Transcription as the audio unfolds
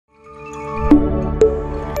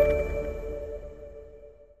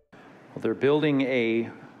They're building a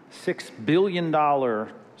 $6 billion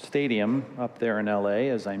stadium up there in LA,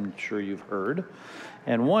 as I'm sure you've heard.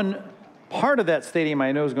 And one part of that stadium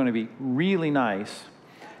I know is going to be really nice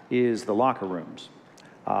is the locker rooms.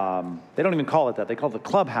 They don't even call it that. They call it the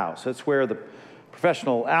clubhouse. That's where the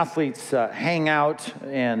professional athletes hang out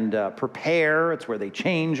and prepare. It's where they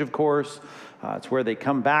change, of course. It's where they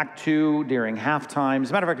come back to during halftime.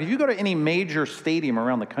 As a matter of fact, if you go to any major stadium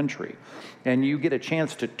around the country and you get a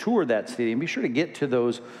chance to tour that stadium, be sure to get to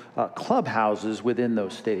those clubhouses within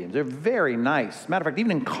those stadiums. They're very nice. As a matter of fact,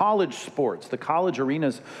 even in college sports, the college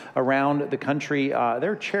arenas around the country,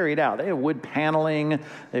 they're cherried out. They have wood paneling.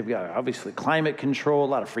 They've got, obviously, climate control, a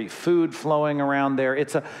lot of free food flowing around there.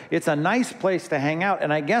 It's a nice place to hang out,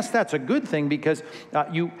 and I guess that's a good thing because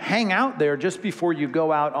you hang out there just before you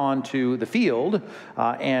go out onto the field,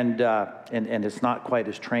 and it's not quite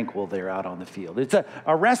as tranquil there out on the field. It's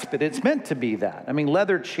a respite. It's meant to be that. I mean,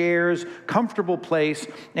 leather chairs, comfortable place,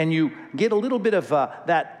 and you get a little bit of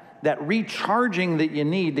that recharging that you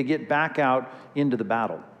need to get back out into the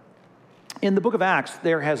battle. In the book of Acts,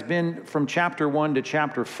 there has been, from chapter 1 to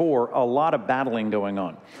chapter 4, a lot of battling going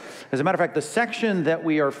on. As a matter of fact, the section that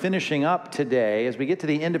we are finishing up today, as we get to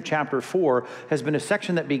the end of chapter 4, has been a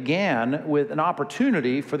section that began with an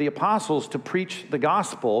opportunity for the apostles to preach the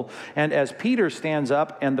gospel. And as Peter stands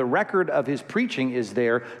up and the record of his preaching is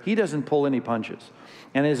there, he doesn't pull any punches.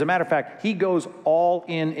 And as a matter of fact, he goes all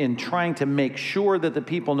in trying to make sure that the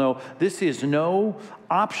people know this is no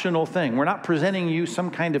optional thing. We're not presenting you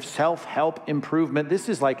some kind of self-help improvement. This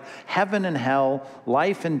is like heaven and hell,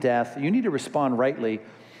 life and death. You need to respond rightly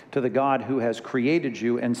to the God who has created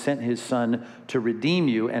you and sent his son to redeem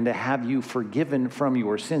you and to have you forgiven from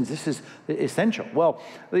your sins. This is essential. Well,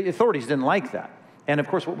 the authorities didn't like that. And of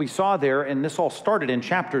course, what we saw there, and this all started in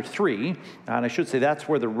chapter 3, and I should say that's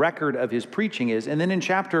where the record of his preaching is. And then in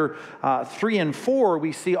chapter 3 and 4,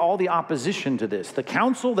 we see all the opposition to this. The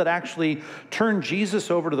council that actually turned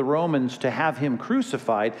Jesus over to the Romans to have him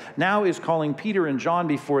crucified now is calling Peter and John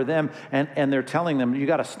before them, and they're telling them, you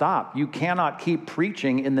got to stop. You cannot keep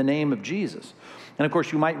preaching in the name of Jesus. And of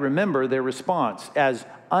course, you might remember their response as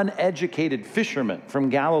uneducated fishermen from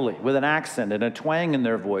Galilee with an accent and a twang in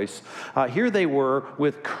their voice. Here they were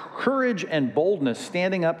with courage and boldness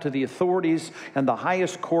standing up to the authorities and the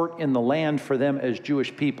highest court in the land for them as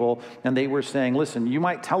Jewish people. And they were saying, listen, you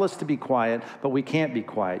might tell us to be quiet, but we can't be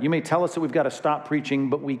quiet. You may tell us that we've got to stop preaching,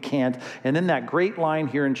 but we can't. And then that great line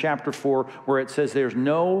here in chapter 4 where it says there's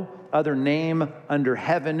no other name under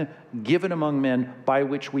heaven given among men by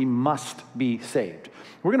which we must be saved.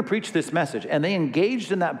 We're going to preach this message. And they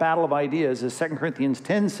engaged in that battle of ideas, as 2 Corinthians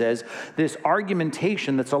 10 says, this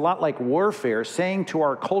argumentation that's a lot like warfare, saying to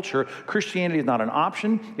our culture, Christianity is not an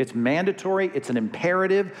option, it's mandatory, it's an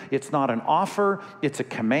imperative, it's not an offer, it's a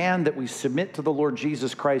command that we submit to the Lord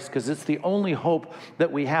Jesus Christ because it's the only hope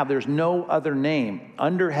that we have. There's no other name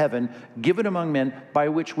under heaven given among men by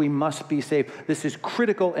which we must be saved. This is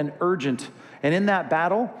critical and urgent. And in that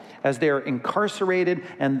battle, as they're incarcerated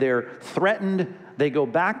and they're threatened, they go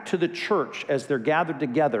back to the church as they're gathered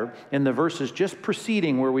together in the verses just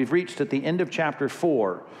preceding where we've reached at the end of chapter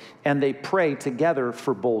 4, and they pray together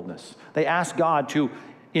for boldness. They ask God to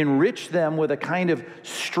enrich them with a kind of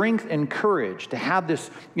strength and courage to have this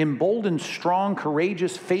emboldened, strong,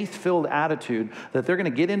 courageous, faith-filled attitude that they're going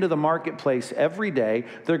to get into the marketplace every day.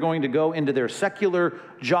 They're going to go into their secular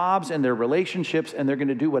jobs and their relationships, and they're going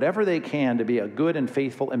to do whatever they can to be a good and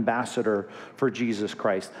faithful ambassador for Jesus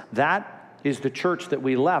Christ. That is the church that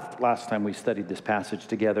we left last time we studied this passage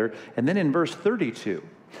together. And then in verse 32,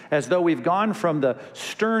 as though we've gone from the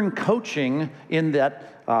stern coaching in that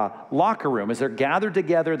locker room, as they're gathered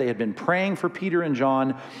together, they had been praying for Peter and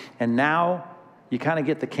John, and now you kind of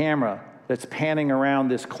get the camera that's panning around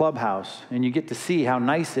this clubhouse, and you get to see how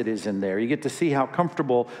nice it is in there. You get to see how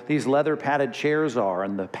comfortable these leather-padded chairs are,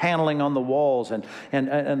 and the paneling on the walls, and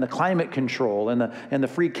the climate control, and the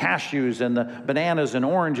free cashews, and the bananas and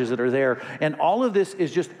oranges that are there. And all of this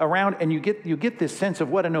is just around, and you get this sense of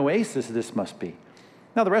what an oasis this must be.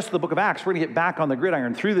 Now, the rest of the book of Acts, we're going to get back on the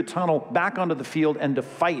gridiron, through the tunnel, back onto the field, and to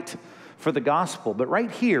fight for the gospel. But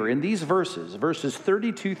right here in these verses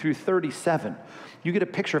 32 through 37, you get a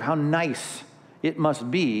picture of how nice it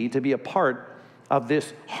must be to be a part of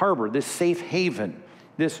this harbor, this safe haven,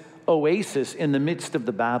 this oasis in the midst of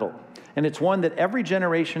the battle. And it's one that every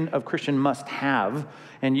generation of Christian must have,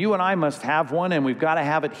 and you and I must have one, and we've got to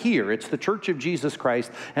have it here. It's the Church of Jesus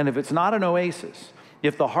Christ, and if it's not an oasis,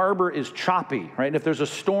 if the harbor is choppy, right? If there's a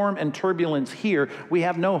storm and turbulence here, we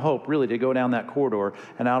have no hope really to go down that corridor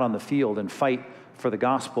and out on the field and fight for the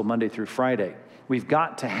gospel Monday through Friday. We've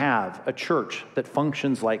got to have a church that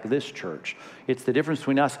functions like this church. It's the difference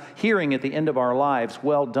between us hearing at the end of our lives,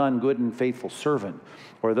 "Well done, good and faithful servant,"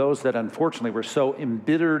 or those that unfortunately were so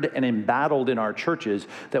embittered and embattled in our churches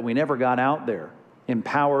that we never got out there,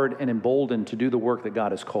 empowered and emboldened to do the work that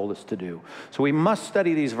God has called us to do. So we must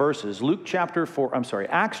study these verses.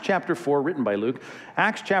 Acts chapter 4, written by Luke,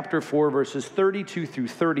 Acts chapter 4, verses 32 through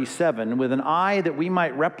 37, with an eye that we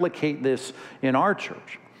might replicate this in our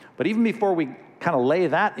church. But even before we kind of lay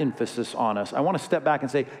that emphasis on us, I want to step back and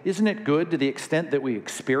say, isn't it good, to the extent that we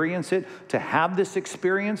experience it, to have this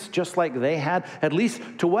experience just like they had? At least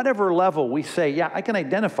to whatever level we say, yeah, I can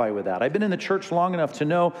identify with that. I've been in the church long enough to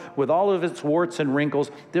know, with all of its warts and wrinkles,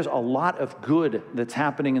 there's a lot of good that's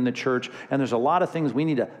happening in the church, and there's a lot of things we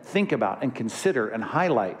need to think about and consider and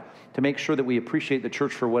highlight to make sure that we appreciate the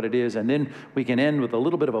church for what it is. And then we can end with a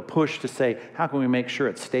little bit of a push to say, how can we make sure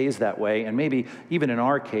it stays that way? And maybe, even in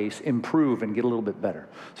our case, improve and get a little bit better.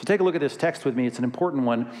 So take a look at this text with me. It's an important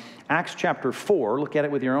one. Acts chapter 4. Look at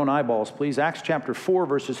it with your own eyeballs, please. Acts chapter 4,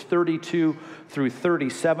 verses 32 through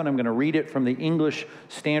 37. I'm going to read it from the English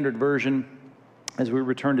Standard Version as we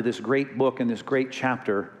return to this great book and this great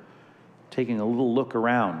chapter, taking a little look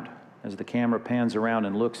around as the camera pans around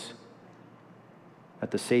and looks at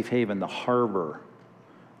the safe haven, the harbor,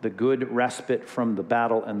 the good respite from the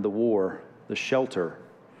battle and the war, the shelter,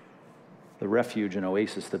 the refuge and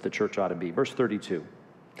oasis that the church ought to be. Verse 32.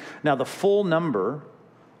 Now the full number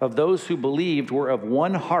of those who believed were of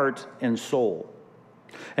one heart and soul.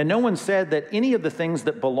 And no one said that any of the things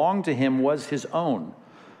that belonged to him was his own,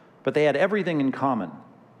 but they had everything in common.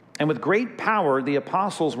 And with great power, the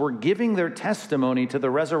apostles were giving their testimony to the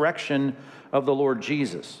resurrection of the Lord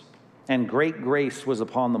Jesus. And great grace was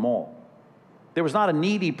upon them all. There was not a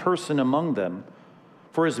needy person among them,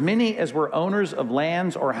 for as many as were owners of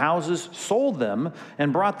lands or houses sold them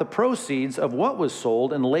and brought the proceeds of what was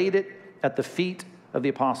sold and laid it at the feet of the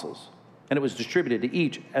apostles. And it was distributed to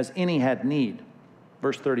each as any had need.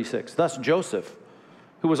 Verse 36. Thus Joseph,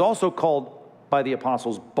 who was also called by the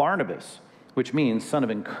apostles Barnabas, which means son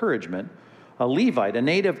of encouragement, a Levite, a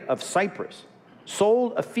native of Cyprus,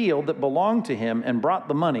 sold a field that belonged to him and brought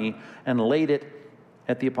the money and laid it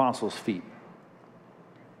at the apostles' feet.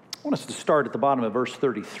 I want us to start at the bottom of verse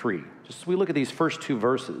 33. Just as we look at these first two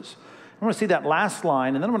verses, I want to see that last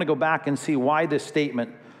line, and then I want to go back and see why this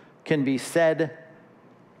statement can be said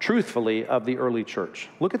truthfully of the early church.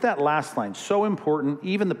 Look at that last line, so important,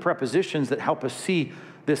 even the prepositions that help us see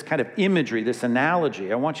this kind of imagery, this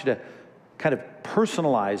analogy. I want you to kind of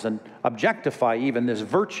personalize and objectify even this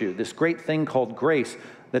virtue, this great thing called grace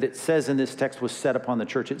that it says in this text was set upon the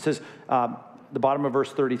church. It says, the bottom of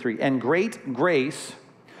verse 33, and great grace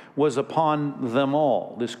was upon them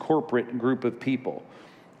all, this corporate group of people.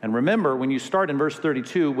 And remember, when you start in verse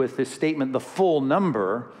 32 with this statement, the full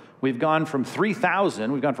number, we've gone from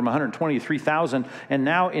 3,000, we've gone from 120 to 3,000, and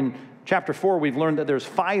now in chapter 4, we've learned that there's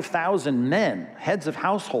 5,000 men, heads of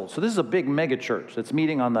households. So this is a big mega church that's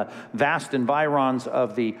meeting on the vast environs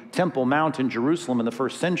of the Temple Mount in Jerusalem in the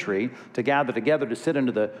first century to gather together to sit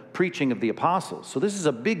under the preaching of the apostles. So this is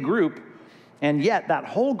a big group, and yet that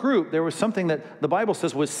whole group, there was something that the Bible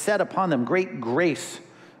says was set upon them. Great grace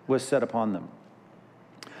was set upon them.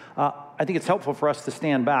 I think it's helpful for us to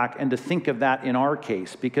stand back and to think of that in our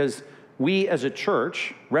case, because we as a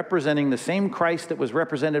church, representing the same Christ that was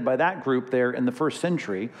represented by that group there in the first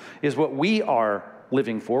century, is what we are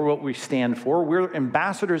living for, what we stand for. We're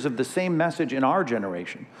ambassadors of the same message in our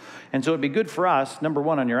generation. And so it'd be good for us, number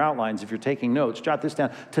one on your outlines, if you're taking notes, jot this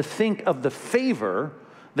down, to think of the favor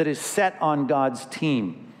that is set on God's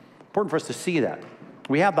team. Important for us to see that.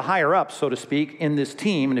 We have the higher ups, so to speak, in this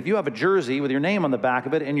team. And if you have a jersey with your name on the back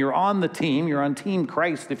of it and you're on the team, you're on Team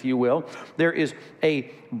Christ, if you will, there is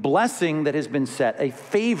a blessing that has been set, a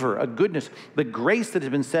favor, a goodness, the grace that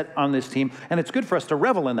has been set on this team. And it's good for us to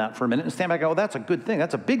revel in that for a minute and stand back and go, oh, that's a good thing.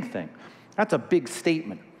 That's a big thing. That's a big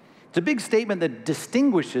statement. It's a big statement that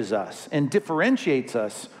distinguishes us and differentiates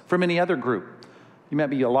us from any other group. You might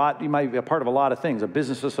be a part of a lot of things, a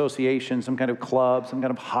business association, some kind of club, some kind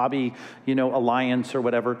of hobby, alliance or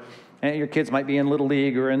whatever. And your kids might be in Little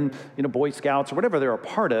League or in, Boy Scouts or whatever they're a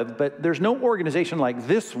part of. But there's no organization like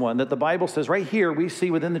this one that the Bible says right here we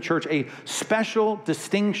see within the church a special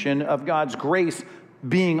distinction of God's grace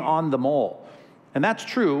being on them all. And that's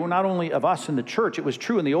true not only of us in the church, it was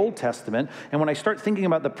true in the Old Testament. And when I start thinking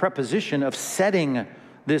about the preposition of setting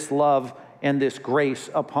this love and this grace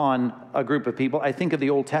upon a group of people, I think of the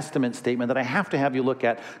Old Testament statement that I have to have you look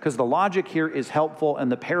at, because the logic here is helpful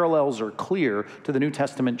and the parallels are clear to the New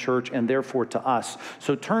Testament church and therefore to us.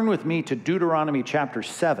 So turn with me to Deuteronomy chapter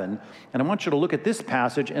 7, and I want you to look at this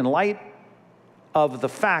passage in light of the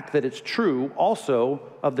fact that it's true also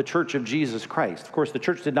of the Church of Jesus Christ. Of course, the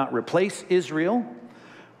church did not replace Israel,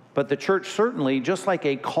 but the church certainly, just like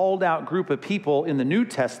a called out group of people in the New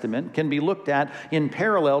Testament, can be looked at in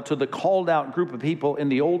parallel to the called out group of people in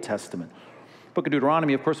the Old Testament. The book of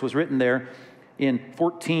Deuteronomy, of course, was written there in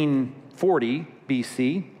 1440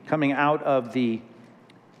 BC, coming out of the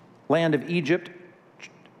land of Egypt.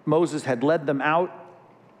 Moses had led them out,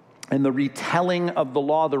 and the retelling of the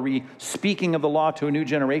law, the re-speaking of the law to a new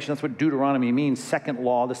generation, that's what Deuteronomy means, second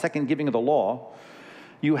law, the second giving of the law.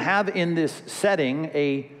 You have in this setting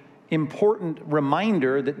a important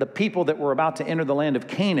reminder that the people that were about to enter the land of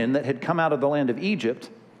Canaan, that had come out of the land of Egypt,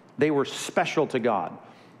 they were special to God.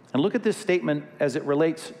 And look at this statement as it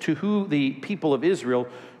relates to who the people of Israel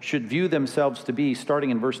should view themselves to be,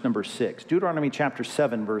 starting in verse number 6. Deuteronomy chapter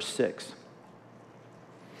 7, verse 6.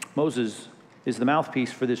 Moses is the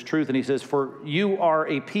mouthpiece for this truth, and he says, "For you are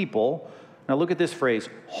a people," now look at this phrase,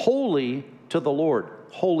 "holy to the Lord."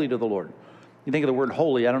 Holy to the Lord. You think of the word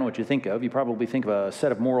holy, I don't know what you think of. You probably think of a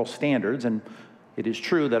set of moral standards, and it is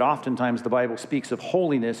true that oftentimes the Bible speaks of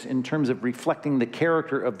holiness in terms of reflecting the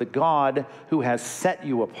character of the God who has set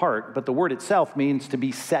you apart, but the word itself means to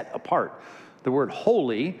be set apart. The word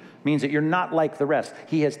holy means that you're not like the rest.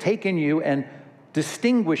 He has taken you and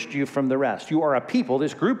distinguished you from the rest. You are a people,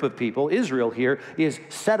 this group of people, Israel here, is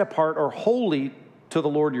set apart or holy to the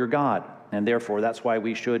Lord your God. And therefore, that's why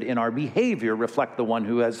we should, in our behavior, reflect the one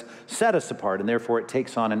who has set us apart. And therefore, it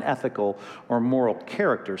takes on an ethical or moral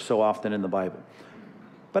character so often in the Bible.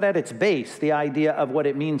 But at its base, the idea of what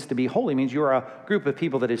it means to be holy means you are a group of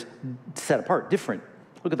people that is set apart, different.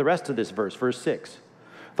 Look at the rest of this verse, verse 6.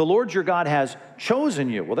 "The Lord your God has chosen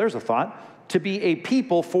you." Well, there's a thought. "To be a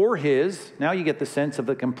people for his," now you get the sense of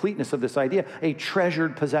the completeness of this idea, "a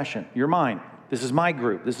treasured possession." You're mine. This is my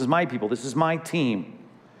group. This is my people. This is my team.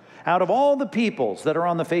 "Out of all the peoples that are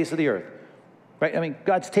on the face of the earth." Right? I mean,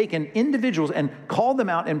 God's taken individuals and called them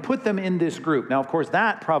out and put them in this group. Now, of course,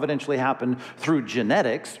 that providentially happened through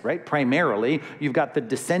genetics, right? Primarily, you've got the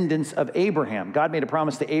descendants of Abraham. God made a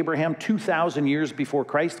promise to Abraham 2,000 years before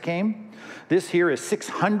Christ came. This here is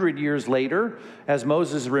 600 years later, as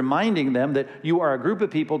Moses is reminding them that you are a group of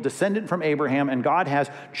people descendant from Abraham, and God has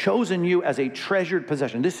chosen you as a treasured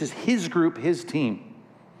possession. This is his group, his team.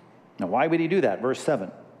 Now, why would he do that? Verse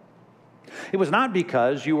 7. "It was not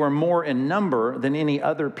because you were more in number than any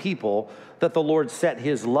other people that the Lord set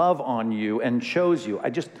his love on you and chose you."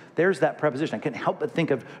 There's that preposition. I couldn't help but think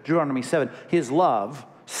of Deuteronomy 7. His love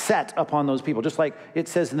set upon those people. Just like it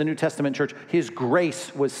says in the New Testament church, his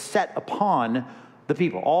grace was set upon the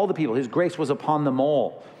people, all the people. His grace was upon them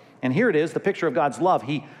all. And here it is, the picture of God's love.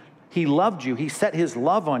 He loved you. He set his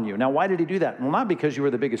love on you. Now, why did he do that? Well, not because you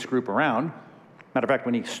were the biggest group around. Matter of fact,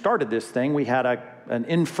 when he started this thing, we had an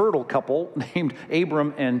infertile couple named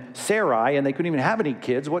Abram and Sarai, and they couldn't even have any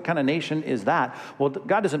kids. What kind of nation is that? Well,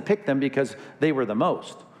 God doesn't pick them because they were the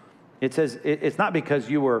most. It says it's not because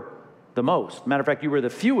you were the most. Matter of fact, you were the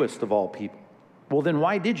fewest of all people. Well, then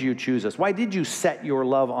why did you choose us? Why did you set your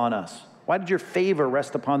love on us? Why did your favor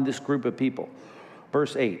rest upon this group of people?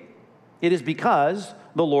 Verse 8, "It is because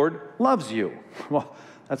the Lord loves you." Well,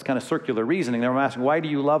 that's kind of circular reasoning. They're asking, why do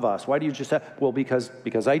you love us? Why do you just say, well, because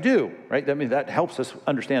I do, right? I mean, that helps us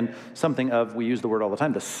understand something of, we use the word all the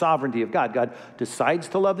time, the sovereignty of God. God decides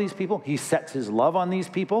to love these people. He sets his love on these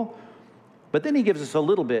people. But then he gives us a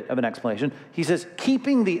little bit of an explanation. He says,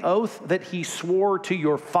 keeping the oath that he swore to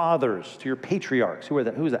your fathers, to your patriarchs. Who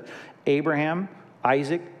is that? Abraham,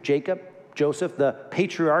 Isaac, Jacob, Joseph, the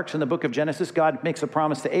patriarchs in the book of Genesis. God makes a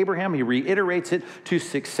promise to Abraham. He reiterates it to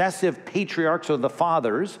successive patriarchs, or the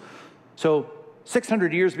fathers. So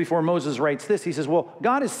 600 years before Moses writes this, he says, well,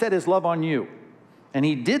 God has set his love on you. And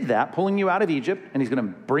he did that, pulling you out of Egypt, and he's going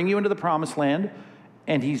to bring you into the promised land.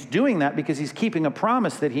 And he's doing that because he's keeping a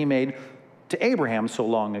promise that he made to Abraham so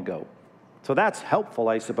long ago. So that's helpful,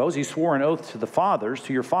 I suppose. He swore an oath to the fathers,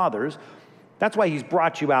 to your fathers. That's why he's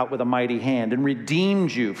brought you out with a mighty hand and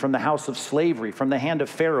redeemed you from the house of slavery, from the hand of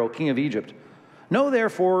Pharaoh, king of Egypt. Know,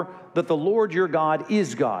 therefore, that the Lord your God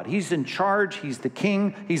is God. He's in charge. He's the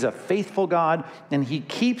king. He's a faithful God, and he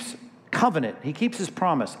keeps covenant. He keeps his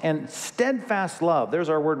promise. And steadfast love, there's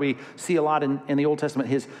our word we see a lot in the Old Testament,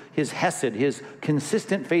 his hesed, his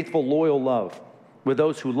consistent, faithful, loyal love with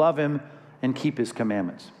those who love him and keep his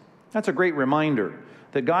commandments. That's a great reminder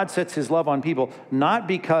that God sets his love on people, not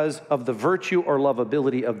because of the virtue or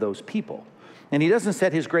lovability of those people. And he doesn't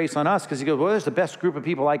set his grace on us because he goes, well, there's the best group of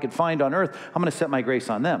people I could find on earth. I'm going to set my grace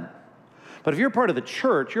on them. But if you're part of the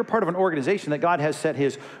church, you're part of an organization that God has set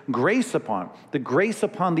his grace upon, the grace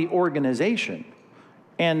upon the organization.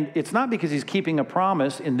 And it's not because he's keeping a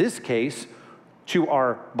promise, in this case, to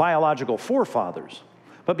our biological forefathers,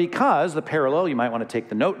 but because the parallel, you might want to take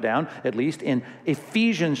the note down, at least in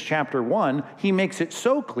Ephesians chapter 1, he makes it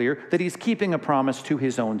so clear that he's keeping a promise to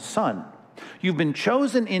his own son. You've been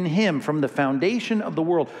chosen in him from the foundation of the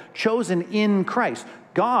world, chosen in Christ.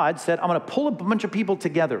 God said, I'm going to pull a bunch of people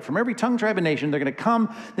together from every tongue, tribe, and nation. They're going to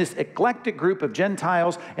come, this eclectic group of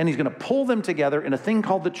Gentiles, and he's going to pull them together in a thing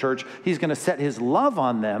called the church. He's going to set his love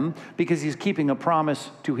on them because he's keeping a promise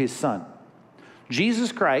to his son.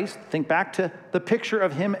 Jesus Christ, think back to the picture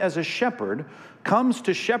of him as a shepherd, comes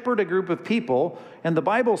to shepherd a group of people, and the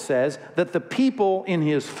Bible says that the people in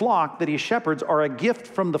his flock that he shepherds are a gift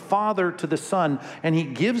from the Father to the Son, and he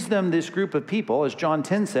gives them this group of people, as John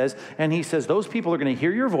 10 says, and he says those people are going to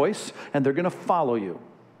hear your voice, and they're going to follow you.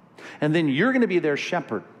 And then you're going to be their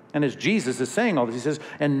shepherd. And as Jesus is saying all this, he says,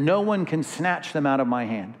 and no one can snatch them out of my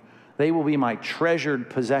hand. They will be my treasured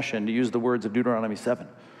possession, to use the words of Deuteronomy 7.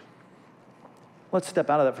 Let's step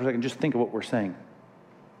out of that for a second. Just think of what we're saying.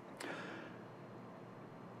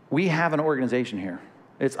 We have an organization here.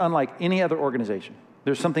 It's unlike any other organization.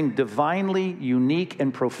 There's something divinely unique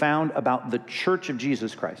and profound about the Church of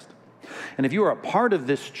Jesus Christ. And if you are a part of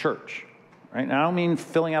this church, right? And I don't mean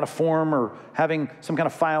filling out a form or having some kind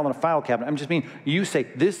of file in a file cabinet. I'm just mean you say,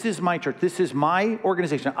 this is my church. This is my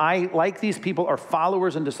organization. I, like these people, are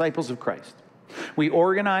followers and disciples of Christ. We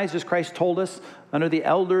organize, as Christ told us, under the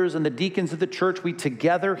elders and the deacons of the church. We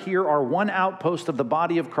together here are one outpost of the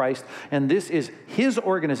body of Christ, and this is his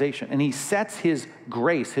organization, and he sets his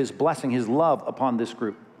grace, his blessing, his love upon this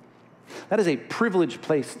group. That is a privileged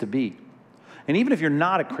place to be. And even if you're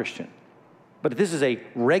not a Christian, but this is a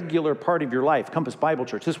regular part of your life, Compass Bible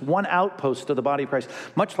Church, this one outpost of the body of Christ,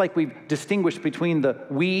 much like we've distinguished between the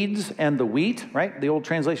weeds and the wheat, right? The old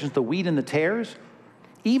translations, the wheat and the tares.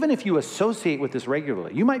 Even if you associate with this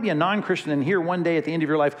regularly, you might be a non-Christian and hear one day at the end of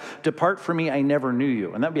your life, depart from me, I never knew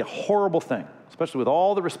you. And that would be a horrible thing, especially with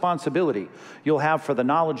all the responsibility you'll have for the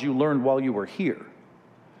knowledge you learned while you were here.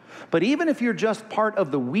 But even if you're just part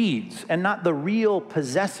of the weeds and not the real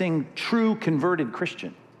possessing, true converted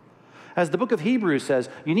Christian, as the book of Hebrews says,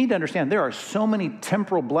 you need to understand there are so many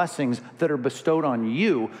temporal blessings that are bestowed on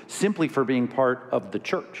you simply for being part of the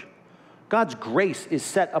church. God's grace is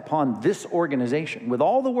set upon this organization with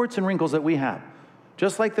all the warts and wrinkles that we have,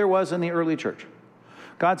 just like there was in the early church.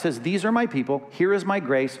 God says, these are my people. Here is my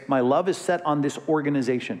grace. My love is set on this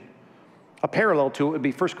organization. A parallel to it would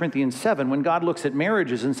be 1 Corinthians 7, when God looks at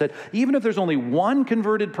marriages and said, even if there's only one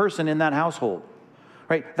converted person in that household,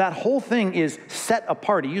 right, that whole thing is set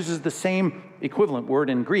apart. He uses the same equivalent word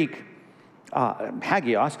in Greek,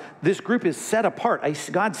 hagios. This group is set apart.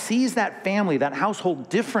 God sees that family, that household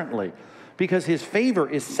differently, because his favor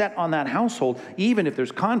is set on that household, even if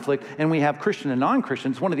there's conflict, and we have Christian and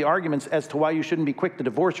non-Christians. One of the arguments as to why you shouldn't be quick to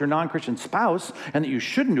divorce your non-Christian spouse, and that you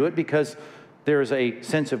shouldn't do it because there's a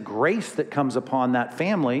sense of grace that comes upon that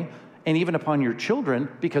family, and even upon your children,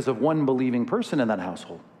 because of one believing person in that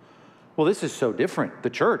household. Well, this is so different. The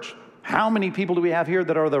church, how many people do we have here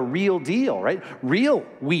that are the real deal, right? Real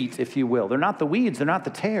wheat, if you will. They're not the weeds, they're not the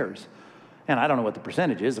tares. And I don't know what the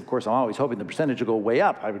percentage is. Of course, I'm always hoping the percentage will go way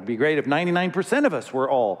up. It would be great if 99% of us were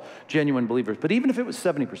all genuine believers. But even if it was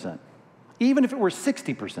 70%, even if it were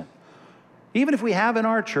 60%, even if we have in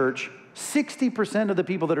our church 60% of the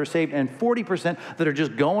people that are saved and 40% that are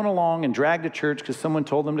just going along and dragged to church because someone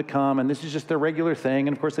told them to come, and this is just their regular thing,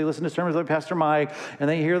 and of course they listen to sermons like Pastor Mike, and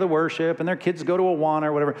they hear the worship, and their kids go to Awana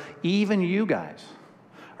or whatever, even you guys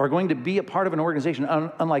are going to be a part of an organization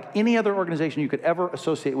unlike any other organization you could ever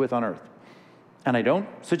associate with on earth. And I don't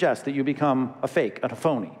suggest that you become a fake, a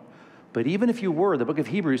phony. But even if you were, the book of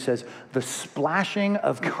Hebrews says, the splashing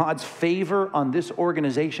of God's favor on this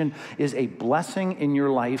organization is a blessing in your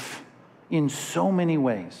life in so many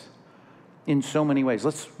ways. In so many ways.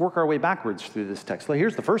 Let's work our way backwards through this text. So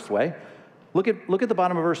here's the first way. Look at the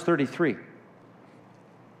bottom of verse 33.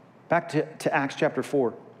 Back to Acts chapter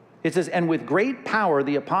 4. It says, and with great power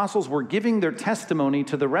the apostles were giving their testimony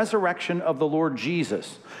to the resurrection of the Lord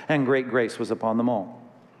Jesus, and great grace was upon them all.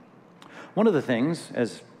 One of the things,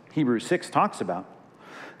 as Hebrews 6 talks about,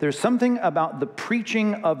 there's something about the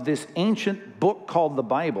preaching of this ancient book called the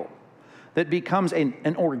Bible that becomes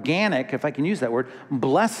an organic, if I can use that word,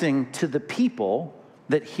 blessing to the people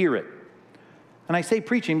that hear it. And I say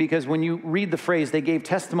preaching because when you read the phrase, they gave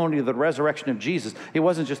testimony to the resurrection of Jesus, it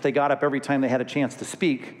wasn't just they got up every time they had a chance to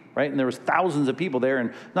speak, right? And there was thousands of people there,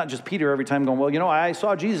 and not just Peter every time going, well, you know, I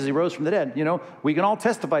saw Jesus, he rose from the dead. You know, we can all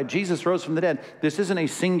testify Jesus rose from the dead. This isn't a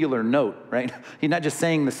singular note, right? He's not just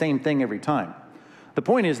saying the same thing every time. The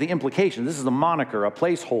point is the implication. This is a moniker, a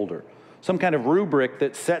placeholder. some kind of rubric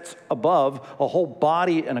that sets above a whole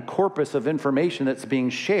body and a corpus of information that's being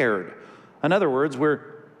shared. In other words, we're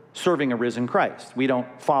serving a risen Christ. We don't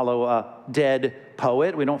follow a dead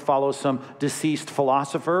poet. We don't follow some deceased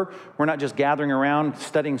philosopher. We're not just gathering around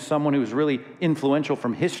studying someone who's really influential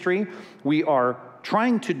from history. We are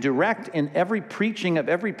trying to direct in every preaching of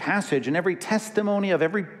every passage and every testimony of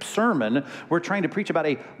every sermon. We're trying to preach about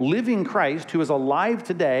a living Christ who is alive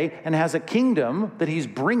today and has a kingdom that he's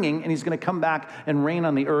bringing, and he's going to come back and reign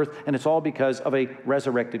on the earth, and it's all because of a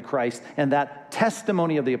resurrected Christ. And that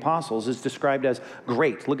testimony of the apostles is described as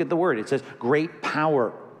great. Look at the word. It says great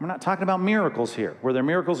power. We're not talking about miracles here. Were there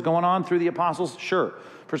miracles going on through the apostles? Sure.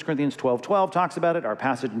 1 Corinthians 12:12 talks about it. Our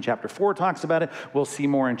passage in chapter 4 talks about it. We'll see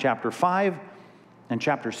more in chapter 5 and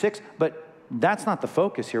chapter 6, but that's not the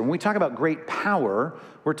focus here. When we talk about great power,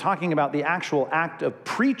 we're talking about the actual act of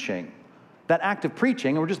preaching. That act of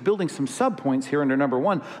preaching, and we're just building some subpoints here under number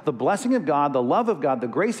 1, the blessing of God, the love of God, the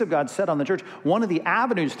grace of God set on the church. One of the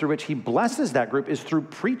avenues through which he blesses that group is through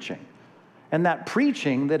preaching. And that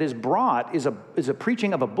preaching that is brought is a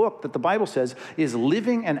preaching of a book that the Bible says is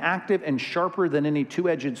living and active and sharper than any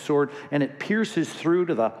two-edged sword, and it pierces through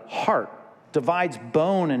to the heart, divides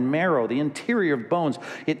bone and marrow, the interior of bones.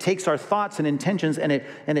 It takes our thoughts and intentions and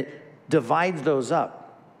it divides those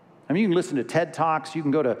up. I mean, you can listen to TED Talks, you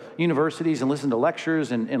can go to universities and listen to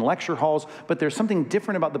lectures in lecture halls, but there's something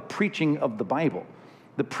different about the preaching of the Bible.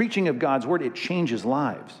 The preaching of God's word, it changes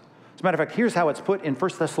lives. As a matter of fact, here's how it's put in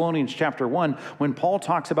 1 Thessalonians chapter 1, when Paul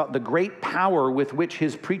talks about the great power with which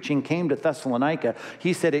his preaching came to Thessalonica.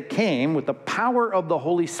 He said it came with the power of the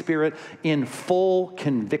Holy Spirit in full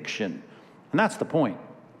conviction. And that's the point.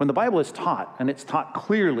 When the Bible is taught, and it's taught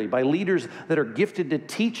clearly by leaders that are gifted to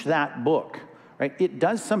teach that book, right, it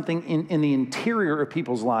does something in the interior of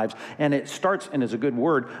people's lives, and it starts, and is a good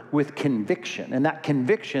word, with conviction. And that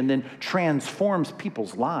conviction then transforms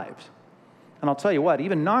people's lives. And I'll tell you what,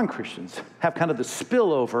 even non-Christians have kind of the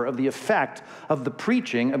spillover of the effect of the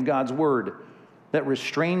preaching of God's word that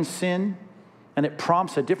restrains sin, and it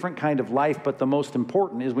prompts a different kind of life. But the most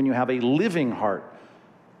important is when you have a living heart,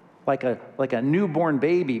 like a newborn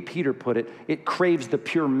baby, Peter put it, it craves the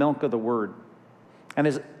pure milk of the word. And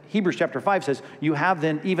as Hebrews chapter 5 says, you have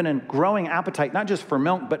then even a growing appetite, not just for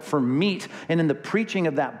milk, but for meat. And in the preaching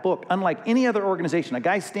of that book, unlike any other organization, a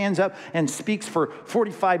guy stands up and speaks for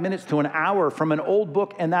 45 minutes to an hour from an old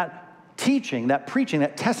book, and that teaching, that preaching,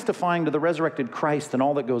 that testifying to the resurrected Christ and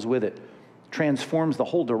all that goes with it transforms the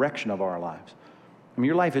whole direction of our lives. I mean,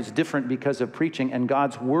 your life is different because of preaching, and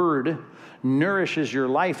God's word nourishes your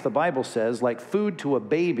life, the Bible says, like food to a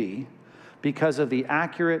baby, because of the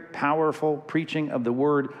accurate, powerful preaching of the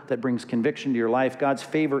word that brings conviction to your life. God's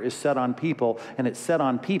favor is set on people, and it's set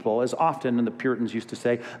on people, as often, and the Puritans used to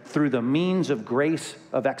say, through the means of grace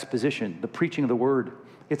of exposition, the preaching of the word.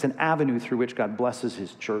 It's an avenue through which God blesses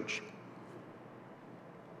his church.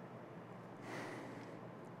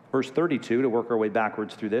 Verse 32, to work our way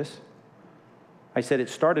backwards through this. I said it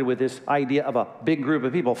started with this idea of a big group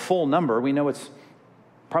of people, full number. We know it's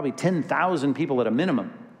probably 10,000 people at a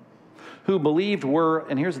minimum, who believed were,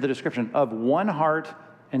 and here's the description, of one heart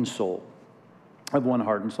and soul. Of one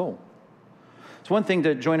heart and soul. It's one thing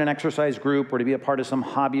to join an exercise group or to be a part of some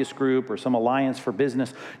hobbyist group or some alliance for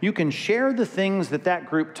business. You can share the things that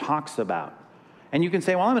that group talks about. And you can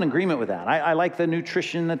say, well, I'm in agreement with that. I like the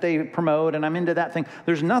nutrition that they promote, and I'm into that thing.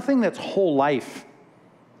 There's nothing that's whole life,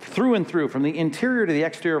 through and through, from the interior to the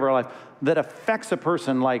exterior of our life, that affects a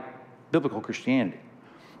person like biblical Christianity.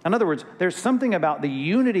 In other words, there's something about the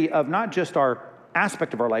unity of not just our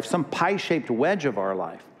aspect of our life, some pie-shaped wedge of our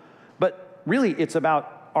life, but really it's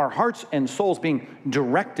about our hearts and souls being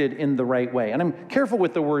directed in the right way. And I'm careful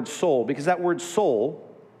with the word soul, because that word soul,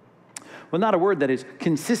 well, not a word that is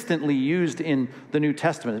consistently used in the New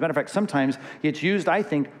Testament. As a matter of fact, sometimes it's used, I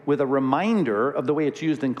think, with a reminder of the way it's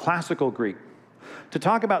used in classical Greek, to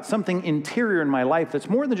talk about something interior in my life that's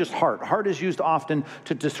more than just heart. Heart is used often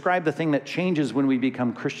to describe the thing that changes when we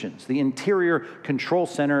become Christians, the interior control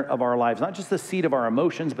center of our lives, not just the seat of our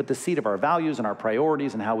emotions, but the seat of our values and our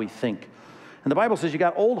priorities and how we think. And the Bible says you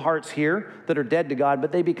got old hearts here that are dead to God,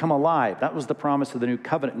 but they become alive. That was the promise of the new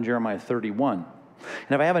covenant in Jeremiah 31.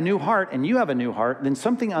 And if I have a new heart and you have a new heart, then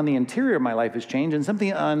something on the interior of my life has changed, and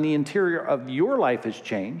something on the interior of your life has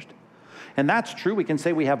changed. And that's true. We can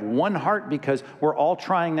say we have one heart because we're all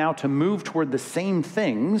trying now to move toward the same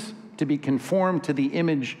things, to be conformed to the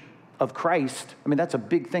image of Christ. I mean, that's a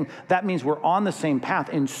big thing. That means we're on the same path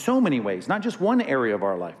in so many ways, not just one area of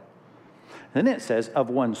our life. And then it says of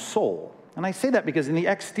one soul. And I say that because in the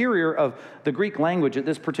exterior of the Greek language at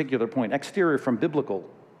this particular point, exterior from biblical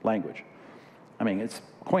language, I mean, it's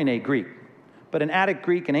Koine Greek. But in Attic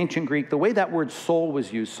Greek and ancient Greek, the way that word soul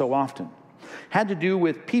was used so often had to do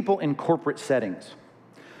with people in corporate settings.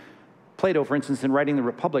 Plato, for instance, in writing the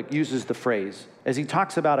Republic, uses the phrase as he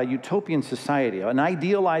talks about a utopian society, an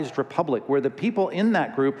idealized republic where the people in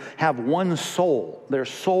that group have one soul. Their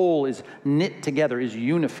soul is knit together, is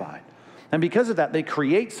unified. And because of that, they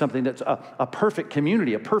create something that's a perfect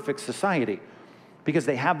community, a perfect society, because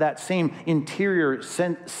they have that same interior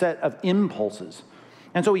set of impulses.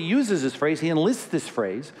 And so he uses this phrase, he enlists this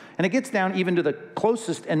phrase, and it gets down even to the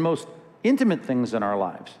closest and most intimate things in our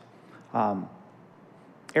lives.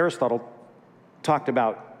 Aristotle talked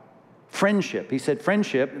about friendship. He said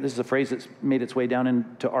friendship, this is a phrase that's made its way down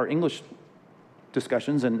into our English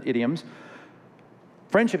discussions and idioms.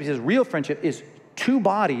 Friendship, he says, real friendship is two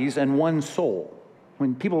bodies and one soul.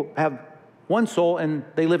 When people have one soul and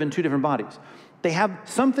they live in two different bodies, they have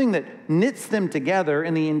something that knits them together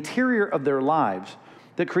in the interior of their lives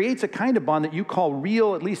that creates a kind of bond that you call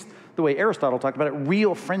real, at least the way Aristotle talked about it,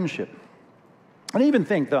 real friendship. And I even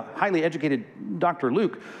think the highly educated Dr.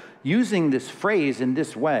 Luke, using this phrase in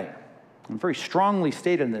this way, and very strongly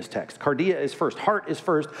stated in this text, cardia is first, heart is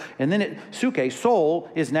first, and then suke, soul,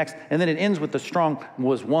 is next, and then it ends with the strong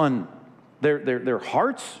was one. Their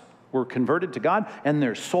hearts were converted to God, and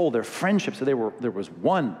their soul, their friendship, so there was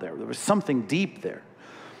one there. There was something deep there.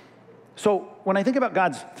 So when I think about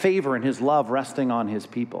God's favor and his love resting on his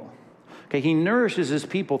people, okay, he nourishes his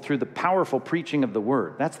people through the powerful preaching of the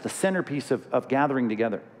word. That's the centerpiece of gathering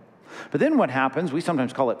together. But then what happens, we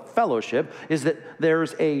sometimes call it fellowship, is that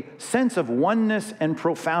there's a sense of oneness and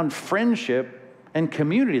profound friendship and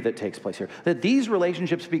community that takes place here. That these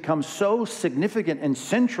relationships become so significant and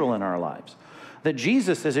central in our lives that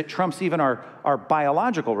Jesus says it trumps even our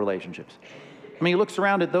biological relationships. I mean, he looks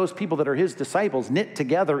around at those people that are his disciples, knit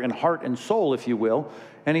together in heart and soul, if you will,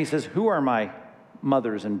 and he says, who are my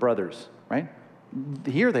mothers and brothers, right?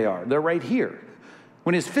 Here they are. They're right here.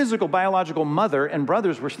 When his physical, biological mother and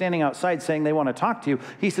brothers were standing outside saying they want to talk to you,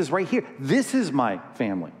 he says, right here, this is my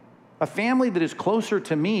family. A family that is closer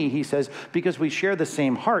to me, he says, because we share the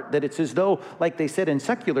same heart, that it's as though, like they said in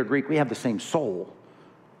secular Greek, we have the same soul.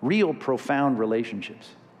 Real, profound relationships.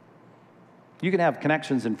 You can have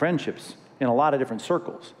connections and friendships in a lot of different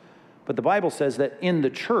circles. But the Bible says that in the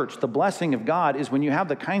church, the blessing of God is when you have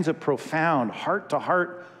the kinds of profound,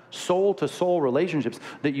 heart-to-heart, soul-to-soul relationships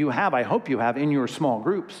that you have, I hope you have, in your small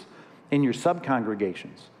groups, in your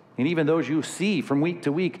sub-congregations, and even those you see from week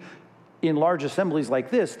to week in large assemblies like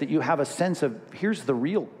this, that you have a sense of, here's the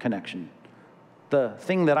real connection, the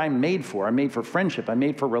thing that I'm made for. I'm made for friendship. I'm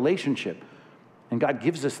made for relationship. And God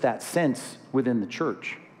gives us that sense within the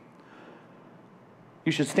church.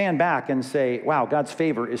 You should stand back and say, wow, God's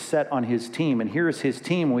favor is set on his team. And here is his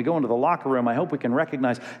team. When we go into the locker room, I hope we can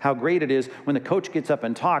recognize how great it is when the coach gets up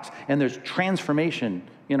and talks and there's transformation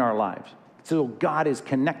in our lives. So God is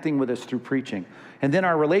connecting with us through preaching. And then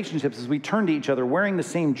our relationships, as we turn to each other, wearing the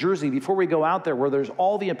same jersey before we go out there where there's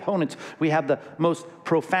all the opponents, we have the most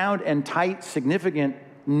profound and tight, significant,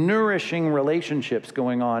 nourishing relationships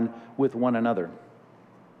going on with one another.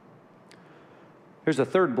 Here's a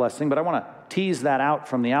third blessing, but I want to tease that out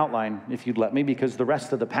from the outline, if you'd let me, because the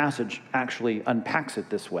rest of the passage actually unpacks it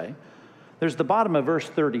this way. There's the bottom of verse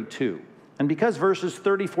 32. And because verses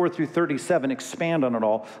 34 through 37 expand on it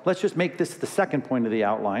all, let's just make this the second point of the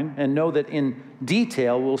outline and know that in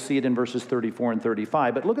detail we'll see it in verses 34 and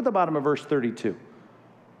 35. But look at the bottom of verse 32.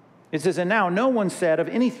 It says, and now no one said of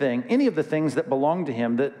anything, any of the things that belonged to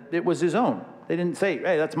him, that it was his own. They didn't say,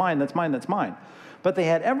 hey, that's mine, that's mine, that's mine. But they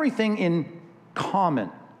had everything in common.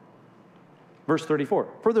 Verse 34,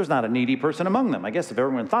 for there's not a needy person among them. I guess if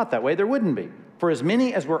everyone thought that way, there wouldn't be. For as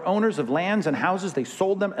many as were owners of lands and houses, they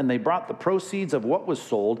sold them, and they brought the proceeds of what was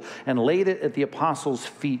sold and laid it at the apostles'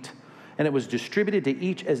 feet. And it was distributed to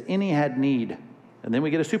each as any had need. And then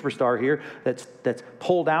we get a superstar here that's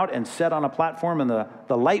pulled out and set on a platform, and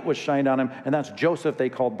the light was shined on him, and that's Joseph they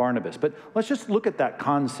called Barnabas. But let's just look at that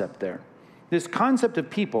concept there. This concept of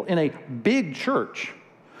people in a big church,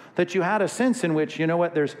 that you had a sense in which, you know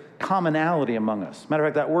what, there's commonality among us. Matter of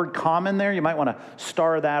fact, that word common there, you might want to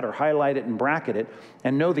star that or highlight it and bracket it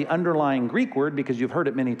and know the underlying Greek word because you've heard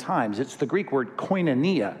it many times. It's the Greek word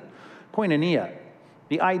koinonia. Koinonia.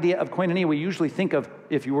 The idea of koinonia, we usually think of,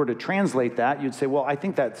 if you were to translate that, you'd say, well, I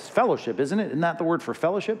think that's fellowship, isn't it? Isn't that the word for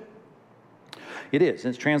fellowship? It is.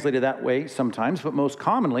 And it's translated that way sometimes, but most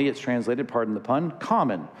commonly it's translated, pardon the pun,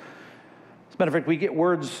 common. As a matter of fact, we get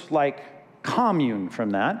words like commune from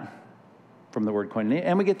that, from the word koinonia,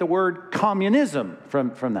 and we get the word communism from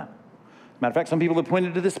that. Matter of fact, some people have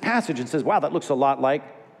pointed to this passage and says, wow, that looks a lot like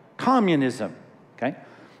communism, okay?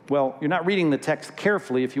 Well, you're not reading the text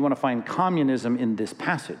carefully if you want to find communism in this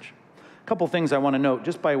passage. A couple things I want to note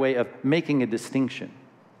just by way of making a distinction.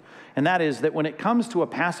 And that is that when it comes to a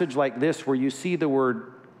passage like this where you see the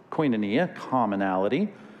word koinonia, commonality,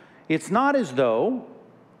 it's not as though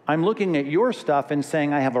I'm looking at your stuff and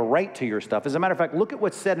saying I have a right to your stuff. As a matter of fact, look at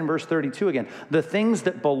what's said in verse 32 again. The things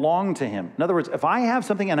that belong to him. In other words, if I have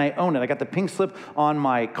something and I own it, I got the pink slip on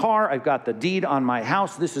my car, I've got the deed on my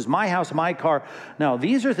house, this is my house, my car. Now,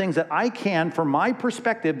 these are things that I can, from my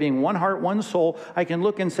perspective, being one heart, one soul, I can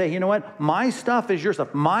look and say, you know what? My stuff is your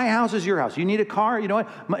stuff. My house is your house. You need a car? You know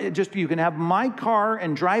what? You can have my car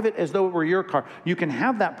and drive it as though it were your car. You can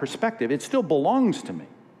have that perspective. It still belongs to me.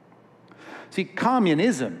 See,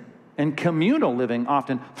 communism and communal living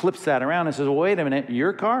often flips that around and says, well, wait a minute,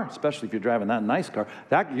 your car, especially if you're driving that nice car,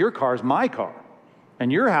 your car is my car.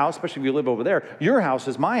 And your house, especially if you live over there, your house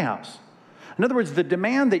is my house. In other words, the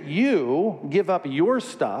demand that you give up your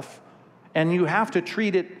stuff and you have to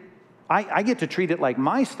treat it, I get to treat it like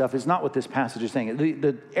my stuff is not what this passage is saying.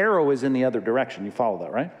 The arrow is in the other direction. You follow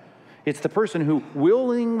that, right? It's the person who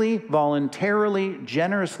willingly, voluntarily,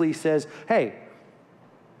 generously says, hey,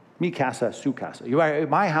 mi casa, su casa.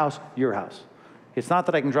 My house, your house. It's not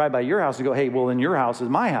that I can drive by your house and go, hey, well, then your house is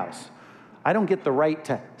my house. I don't get the right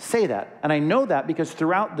to say that. And I know that because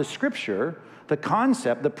throughout the scripture, the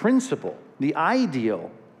concept, the principle, the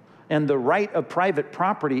ideal, and the right of private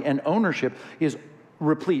property and ownership is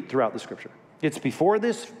replete throughout the scripture. It's before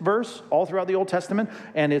this verse, all throughout the Old Testament,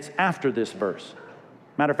 and it's after this verse.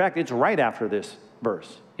 Matter of fact, it's right after this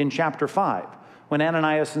verse in chapter 5. When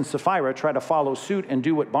Ananias and Sapphira try to follow suit and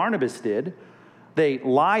do what Barnabas did, they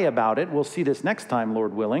lie about it. We'll see this next time,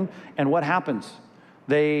 Lord willing. And what happens?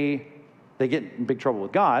 They get in big trouble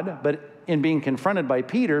with God, but in being confronted by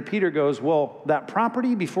Peter, Peter goes, well, that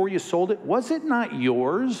property before you sold it, was it not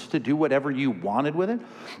yours to do whatever you wanted with it?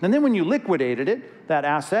 And then when you liquidated it, that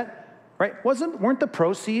asset, right, weren't the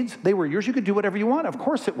proceeds, they were yours? You could do whatever you want? Of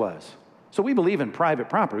course it was. So we believe in private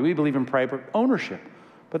property. We believe in private ownership.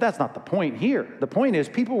 But that's not the point here. The point is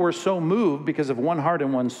people were so moved because of one heart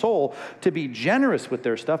and one soul to be generous with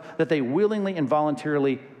their stuff that they willingly and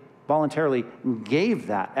voluntarily gave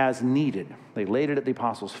that as needed. They laid it at the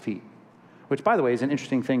apostles' feet, which, by the way, is an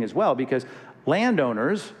interesting thing as well because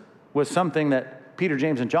landowners was something that Peter,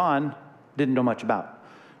 James, and John didn't know much about,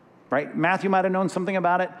 right? Matthew might have known something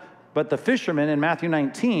about it, but the fishermen in Matthew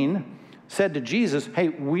 19 said to Jesus, hey,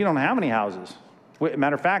 we don't have any houses.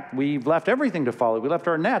 Matter of fact, we've left everything to follow. We left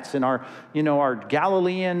our nets and our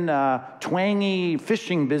Galilean twangy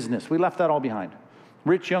fishing business. We left that all behind.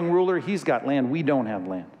 Rich young ruler, he's got land. We don't have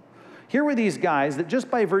land. Here were these guys that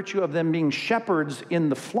just by virtue of them being shepherds in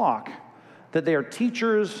the flock, that they are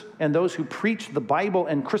teachers and those who preach the Bible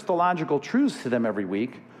and Christological truths to them every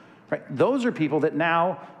week, right? Those are people that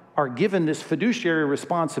now are given this fiduciary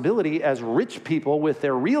responsibility as rich people with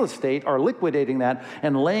their real estate are liquidating that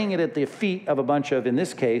and laying it at the feet of a bunch of, in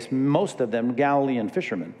this case, most of them Galilean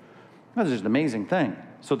fishermen. That's just an amazing thing.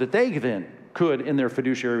 So that they then could, in their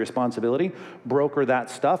fiduciary responsibility, broker that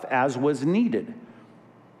stuff as was needed.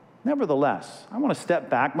 Nevertheless, I want to step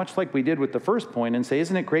back, much like we did with the first point, and say,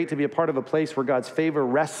 isn't it great to be a part of a place where God's favor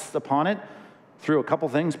rests upon it through a couple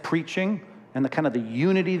things, preaching, and the kind of the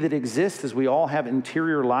unity that exists as we all have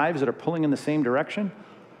interior lives that are pulling in the same direction?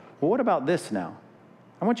 Well, what about this now?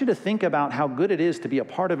 I want you to think about how good it is to be a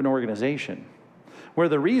part of an organization where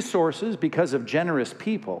the resources, because of generous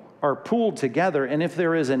people, are pooled together, and if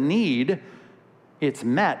there is a need, it's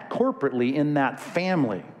met corporately in that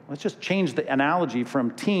family. Let's just change the analogy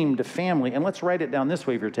from team to family, and let's write it down this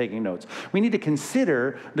way if you're taking notes. We need to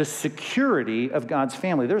consider the security of God's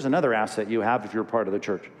family. There's another asset you have if you're part of the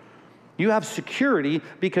church. You have security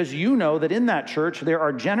because you know that in that church there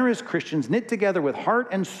are generous Christians knit together with heart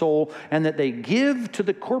and soul, and that they give to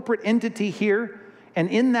the corporate entity here. And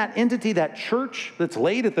in that entity, that church that's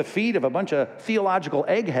laid at the feet of a bunch of theological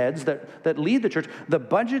eggheads that lead the church, the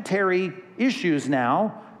budgetary issues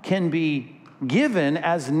now can be given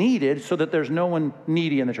as needed so that there's no one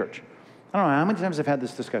needy in the church. I don't know how many times I've had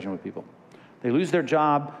this discussion with people. They lose their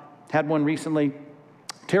job, had one recently,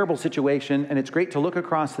 terrible situation, and it's great to look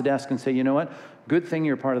across the desk and say, you know what, good thing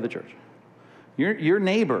you're part of the church. Your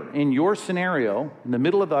neighbor in your scenario, in the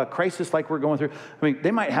middle of a crisis like we're going through, I mean, they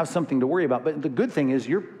might have something to worry about, but the good thing is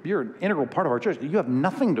you're an integral part of our church. You have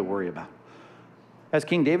nothing to worry about. As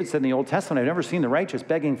King David said in the Old Testament, I've never seen the righteous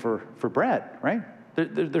begging for bread, right?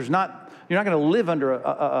 You're not going to live under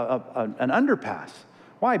an underpass.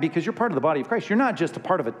 Why? Because you're part of the body of Christ. You're not just a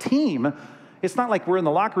part of a team. It's not like we're in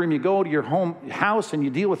the locker room, you go to your house and you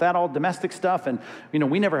deal with that all domestic stuff, and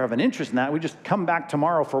we never have an interest in that. We just come back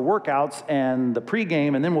tomorrow for workouts and the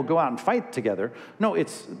pregame, and then we'll go out and fight together. No,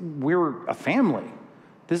 we're a family.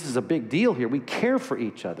 This is a big deal here. We care for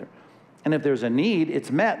each other. And if there's a need,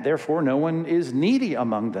 it's met. Therefore, no one is needy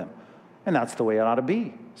among them. And that's the way it ought to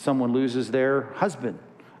be. Someone loses their husband,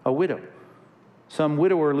 a widow. Some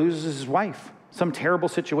widower loses his wife. Some terrible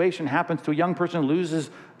situation happens to a young person who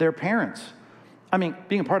loses their parents.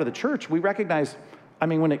 Being a part of the church, we recognize,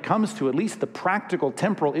 when it comes to at least the practical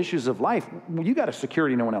temporal issues of life, you got a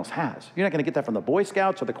security no one else has. You're not going to get that from the Boy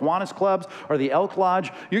Scouts or the Kiwanis clubs or the Elk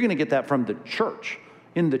Lodge. You're going to get that from the church.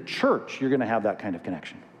 In the church, you're going to have that kind of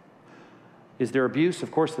connection. Is there abuse?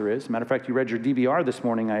 Of course there is. Matter of fact, you read your DVR this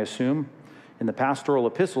morning, I assume. In the pastoral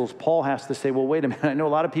epistles, Paul has to say, well, wait a minute. I know a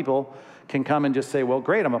lot of people can come and just say, well,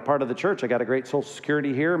 great, I'm a part of the church. I got a great social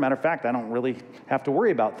security here. Matter of fact, I don't really have to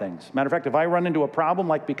worry about things. Matter of fact, if I run into a problem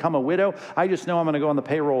like become a widow, I just know I'm going to go on the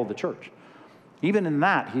payroll of the church. Even in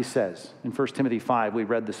that, he says, in 1 Timothy 5, we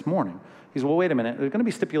read this morning, he says, well, wait a minute. There's going to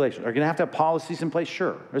be stipulations. Are you going to have policies in place?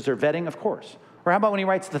 Sure. Is there vetting? Of course. Or how about when he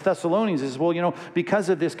writes to the Thessalonians, he says, well, because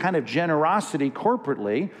of this kind of generosity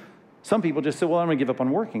corporately, some people just say, well, I'm going to give up on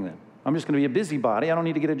working then. I'm just going to be a busybody. I don't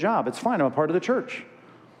need to get a job. It's fine. I'm a part of the church.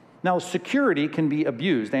 Now, security can be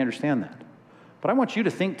abused. I understand that. But I want you to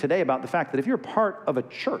think today about the fact that if you're part of a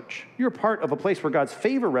church, you're part of a place where God's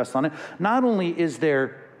favor rests on it, not only is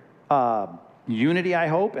there unity, I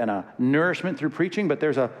hope, and a nourishment through preaching, but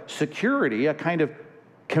there's a security, a kind of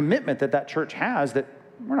commitment that church has that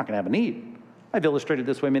we're not going to have a need. I've illustrated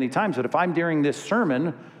this way many times, but if I'm during this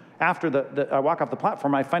sermon, after I walk off the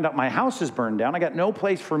platform, I find out my house is burned down. I got no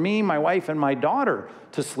place for me, my wife, and my daughter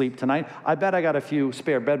to sleep tonight. I bet I got a few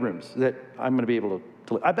spare bedrooms that I'm going to be able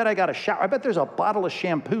to live. I bet I got a shower. I bet there's a bottle of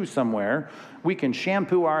shampoo somewhere. We can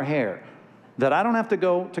shampoo our hair that I don't have to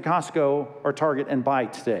go to Costco or Target and buy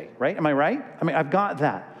today, right? Am I right? I've got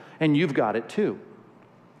that, and you've got it too.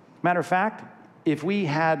 Matter of fact, if we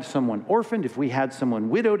had someone orphaned, if we had someone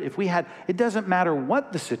widowed, it doesn't matter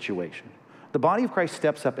what the situation, the body of Christ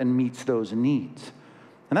steps up and meets those needs.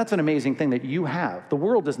 And that's an amazing thing that you have. The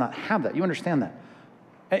world does not have that. You understand that?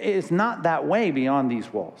 It's not that way beyond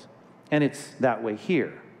these walls. And it's that way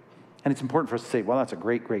here. And it's important for us to say, well, that's a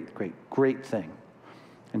great, great, great, great thing.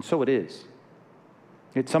 And so it is.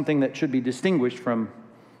 It's something that should be distinguished from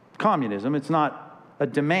communism. It's not a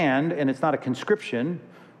demand, and it's not a conscription.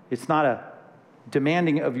 It's not a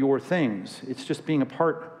demanding of your things. It's just being a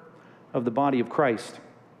part of the body of Christ.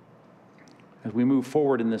 As we move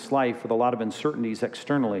forward in this life with a lot of uncertainties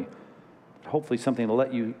externally, hopefully something to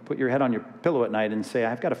let you put your head on your pillow at night and say,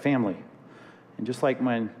 I've got a family. And just like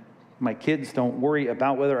my kids don't worry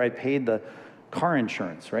about whether I paid the car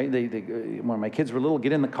insurance, right? When my kids were little,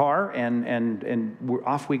 get in the car and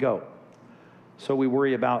off we go. So we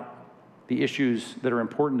worry about the issues that are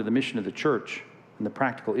important to the mission of the church, and the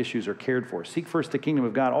practical issues are cared for. Seek first the kingdom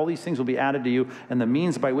of God. All these things will be added to you, and the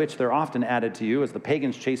means by which they're often added to you as the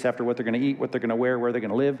pagans chase after what they're going to eat, what they're going to wear, where they're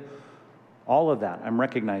going to live. All of that, I'm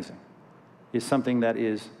recognizing, is something that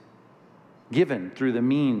is given through the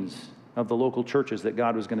means of the local churches that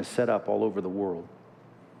God was going to set up all over the world.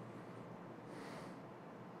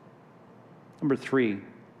 Number 3,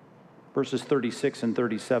 verses 36 and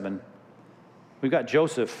 37. We've got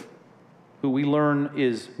Joseph, who we learn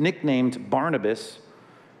is nicknamed Barnabas,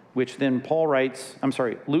 which then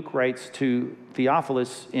Luke writes to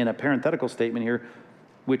Theophilus in a parenthetical statement here,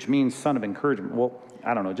 which means son of encouragement. Well,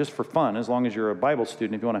 I don't know, just for fun, as long as you're a Bible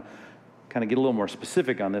student, if you want to kind of get a little more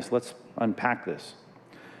specific on this, let's unpack this.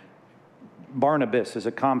 Barnabas is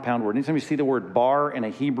a compound word. Anytime you see the word bar in a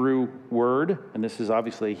Hebrew word, and this is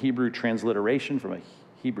obviously a Hebrew transliteration from a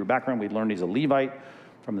Hebrew background, we learned he's a Levite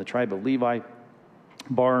from the tribe of Levi.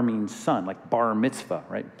 Bar means son, like bar mitzvah,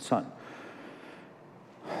 right? Son.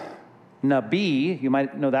 Nabi, you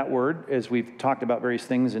might know that word as we've talked about various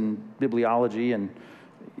things in bibliology and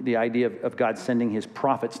the idea of God sending his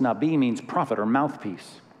prophets. Nabi means prophet or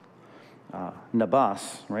mouthpiece.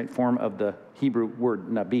 Nabas, right? Form of the Hebrew word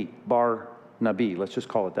Nabi. Bar Nabi, let's just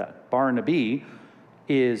call it that. Bar Nabi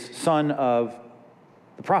is son of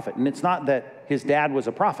the prophet. And it's not that his dad was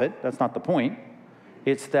a prophet. That's not the point.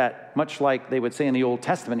 It's that, much like they would say in the Old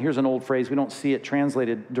Testament, here's an old phrase, we don't see it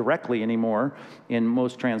translated directly anymore in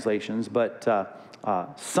most translations, but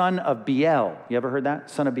son of Beel. You ever heard that?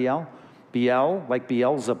 Son of Beel? Beel, like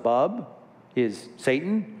Beelzebub, is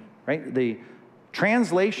Satan, right? The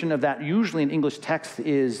translation of that usually in English text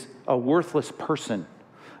is a worthless person,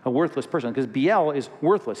 a worthless person, because Beel is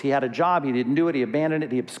worthless. He had a job, he didn't do it, he abandoned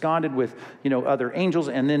it, he absconded with other angels,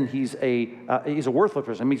 and then he's a worthless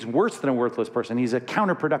person. I mean, he's worse than a worthless person. He's a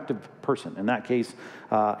counterproductive person. In that case,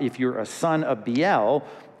 if you're a son of Beel,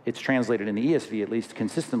 it's translated in the ESV at least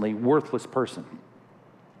consistently, worthless person.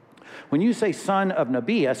 When you say son of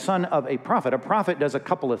Nabi, a son of a prophet does a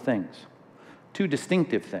couple of things, two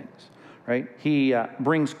distinctive things. Right? He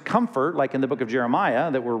brings comfort, like in the book of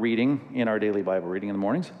Jeremiah that we're reading in our daily Bible reading in the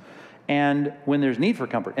mornings, and when there's need for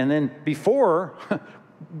comfort. And then before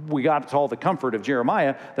we got to all the comfort of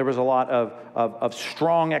Jeremiah, there was a lot of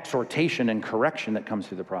strong exhortation and correction that comes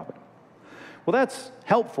through the prophet. Well, that's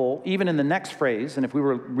helpful even in the next phrase, and if we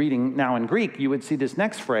were reading now in Greek, you would see this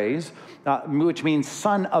next phrase, which means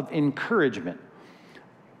son of encouragement.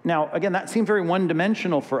 Now, again, that seems very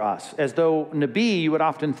one-dimensional for us. As though Nabi, you would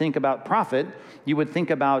often think about prophet, you would think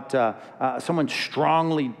about someone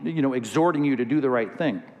strongly, exhorting you to do the right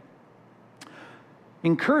thing.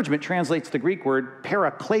 Encouragement translates the Greek word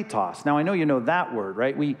parakletos. Now, I know you know that word,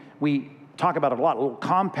 right? We talk about it a lot, a little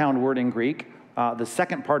compound word in Greek. The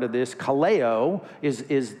second part of this, kaleo,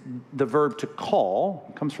 is the verb to call.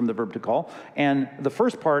 It comes from the verb to call. And the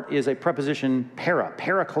first part is a preposition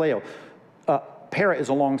parakaleo. Para is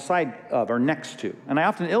alongside of or next to. And I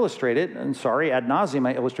often illustrate it, and sorry, ad nauseum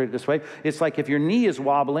I illustrate it this way. It's like if your knee is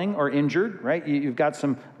wobbling or injured, right? You've got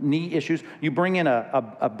some knee issues. You bring in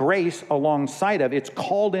a brace alongside of, it's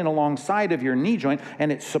called in alongside of your knee joint,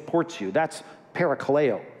 and it supports you. That's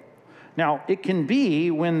parakaleo. Now, it can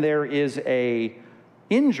be when there is a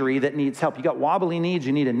injury that needs help. You got wobbly knees,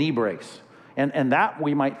 you need a knee brace. And that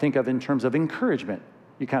we might think of in terms of encouragement.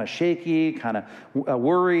 You're kind of shaky, kind of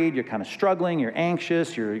worried, you're kind of struggling, you're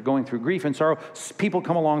anxious, you're going through grief and sorrow. People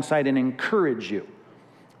come alongside and encourage you.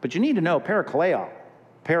 But you need to know parakaleo,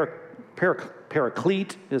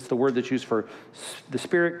 paraclete is the word that's used for the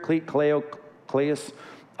spirit, clete, kaleo, kleos.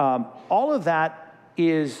 All of that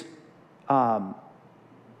is, at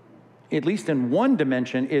least in one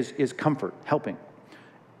dimension, is comfort, helping.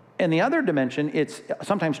 In the other dimension, it's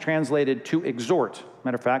sometimes translated to exhort.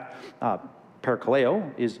 Matter of fact,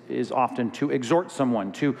 parakaleo is often to exhort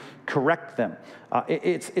someone, to correct them.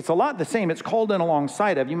 It's a lot the same. It's called in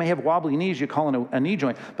alongside of. You may have wobbly knees, you call in a knee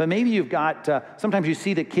joint, but maybe you've got, sometimes you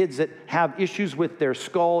see the kids that have issues with their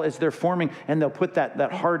skull as they're forming, and they'll put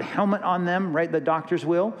that hard helmet on them, right? The doctors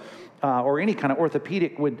will. Or any kind of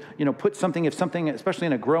orthopedic would, put something, especially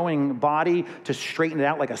in a growing body, to straighten it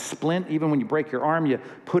out like a splint. Even when you break your arm, you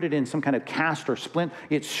put it in some kind of cast or splint.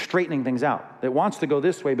 It's straightening things out. It wants to go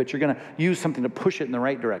this way, but you're going to use something to push it in the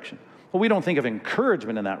right direction. Well, we don't think of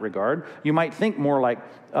encouragement in that regard. You might think more like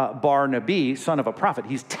Bar Nabi, son of a prophet.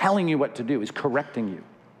 He's telling you what to do. He's correcting you.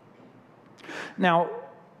 Now,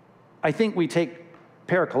 I think we take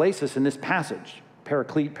paraklesis in this passage,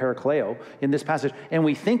 paraclete, parakaleo, in this passage, and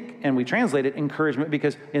we think and we translate it encouragement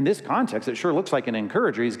because in this context, it sure looks like an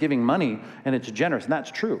encourager. He's giving money and it's generous, and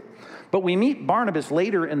that's true. But we meet Barnabas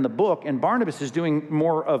later in the book, and Barnabas is doing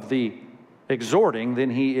more of the exhorting than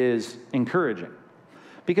he is encouraging.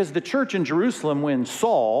 Because the church in Jerusalem, when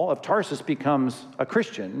Saul of Tarsus becomes a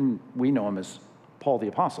Christian, we know him as Paul the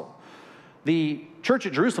Apostle, the church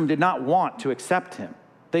at Jerusalem did not want to accept him.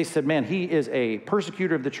 They said, man, he is a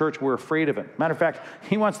persecutor of the church. We're afraid of him. Matter of fact,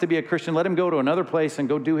 he wants to be a Christian. Let him go to another place and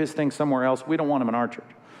go do his thing somewhere else. We don't want him in our church.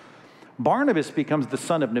 Barnabas becomes the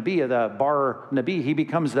son of Nabi, the Bar Nabi. He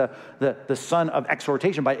becomes the son of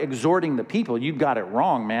exhortation by exhorting the people. You've got it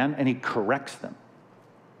wrong, man. And he corrects them.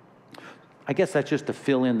 I guess that's just to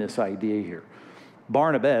fill in this idea here.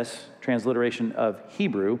 Barnabas, transliteration of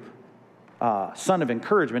Hebrew, son of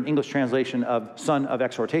encouragement, English translation of son of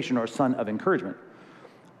exhortation or son of encouragement.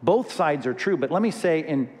 Both sides are true, but let me say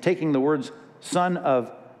in taking the words son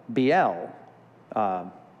of Beel,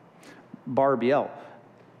 Bar Beel,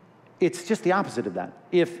 it's just the opposite of that.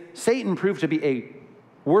 If Satan proved to be a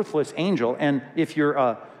worthless angel, and if you're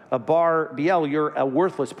a Bar Beel, you're a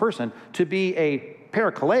worthless person, to be a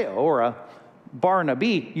parakaleo or a Bar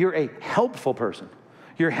Nabi, you're a helpful person.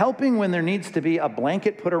 You're helping when there needs to be a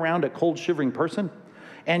blanket put around a cold, shivering person.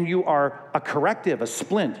 And you are a corrective, a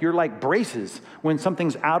splint. You're like braces when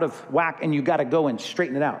something's out of whack and you got to go and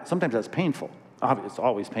straighten it out. Sometimes that's painful. It's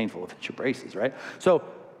always painful if it's your braces, right? So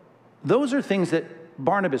those are things that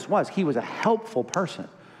Barnabas was. He was a helpful person.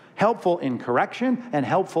 Helpful in correction and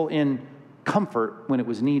helpful in comfort when it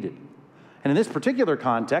was needed. And in this particular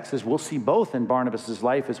context, as we'll see both in Barnabas'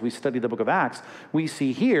 life as we study the book of Acts, we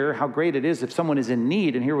see here how great it is if someone is in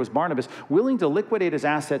need, and here was Barnabas, willing to liquidate his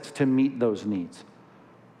assets to meet those needs.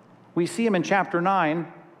 We see him in chapter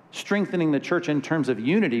 9 strengthening the church in terms of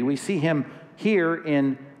unity. We see him here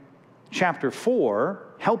in chapter 4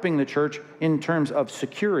 helping the church in terms of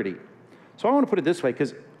security. So I want to put it this way,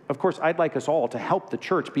 because, of course, I'd like us all to help the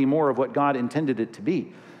church be more of what God intended it to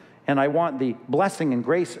be. And I want the blessing and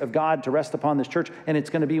grace of God to rest upon this church, and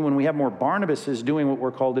it's going to be when we have more Barnabases doing what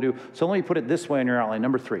we're called to do. So let me put it this way in your outline.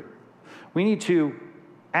 Number 3, we need to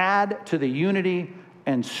add to the unity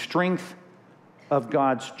and strength of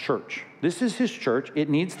God's church. This is his church. It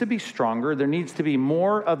needs to be stronger. There needs to be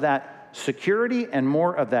more of that security and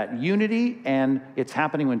more of that unity, and it's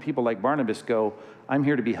happening when people like Barnabas go, I'm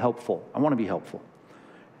here to be helpful. I want to be helpful.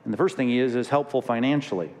 And the first thing he is helpful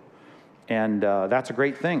financially. And that's a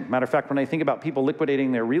great thing. Matter of fact, when I think about people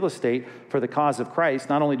liquidating their real estate for the cause of Christ,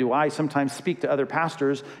 not only do I sometimes speak to other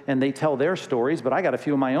pastors and they tell their stories, but I got a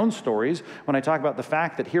few of my own stories when I talk about the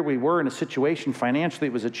fact that here we were in a situation financially,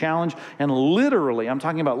 it was a challenge, and literally, I'm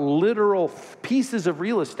talking about literal pieces of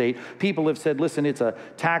real estate, people have said, listen, it's a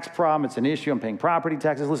tax problem, it's an issue, I'm paying property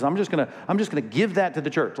taxes, listen, I'm just gonna give that to the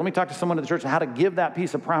church. Let me talk to someone at the church on how to give that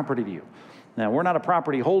piece of property to you. Now, we're not a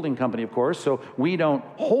property holding company, of course, so we don't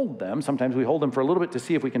hold them. Sometimes we hold them for a little bit to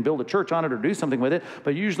see if we can build a church on it or do something with it,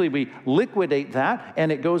 but usually we liquidate that,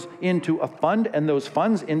 and it goes into a fund, and those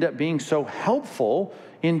funds end up being so helpful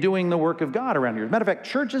in doing the work of God around here. As a matter of fact,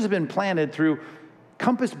 churches have been planted through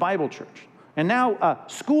Compass Bible Church, and now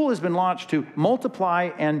school has been launched to multiply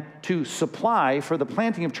and to supply for the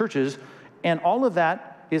planting of churches, and all of that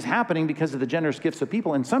is happening because of the generous gifts of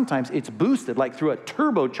people, and sometimes it's boosted, like through a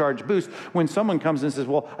turbocharged boost, when someone comes and says,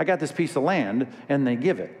 well, I got this piece of land, and they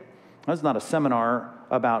give it. That's not a seminar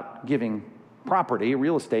about giving property,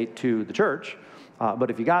 real estate, to the church, but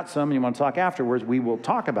if you got some and you want to talk afterwards, we will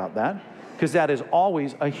talk about that, because that is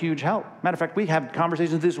always a huge help. Matter of fact, we have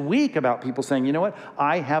conversations this week about people saying, you know what,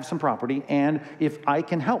 I have some property, and if I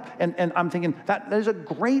can help. And I'm thinking, that is a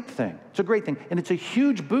great thing. It's a great thing, and it's a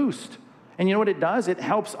huge boost. And you know what it does? It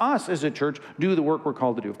helps us as a church do the work we're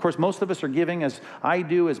called to do. Of course, most of us are giving, as I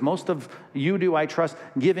do, as most of you do, I trust,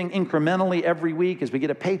 giving incrementally every week. As we get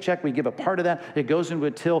a paycheck, we give a part of that. It goes into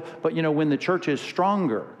a till. But, you know, when the church is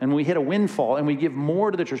stronger and we hit a windfall and we give more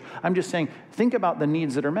to the church, I'm just saying, think about the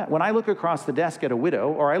needs that are met. When I look across the desk at a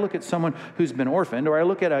widow, or I look at someone who's been orphaned, or I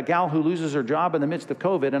look at a gal who loses her job in the midst of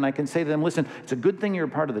COVID, and I can say to them, listen, it's a good thing you're a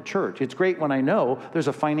part of the church. It's great when I know there's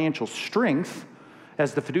a financial strength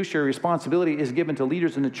as the fiduciary responsibility is given to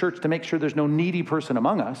leaders in the church to make sure there's no needy person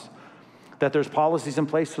among us, that there's policies in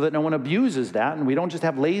place so that no one abuses that, and we don't just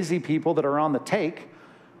have lazy people that are on the take,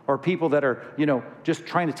 or people that are, you know, just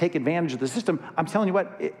trying to take advantage of the system. I'm telling you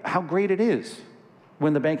what, how great it is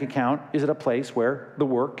when the bank account is at a place where the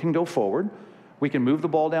work can go forward. We can move the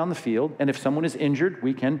ball down the field, and if someone is injured,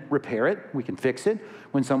 we can repair it, we can fix it.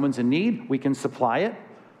 When someone's in need, we can supply it.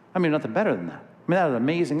 I mean, nothing better than that. I mean, that is an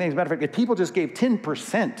amazing thing. As a matter of fact, if people just gave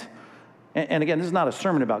 10%, and again, this is not a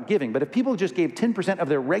sermon about giving, but if people just gave 10% of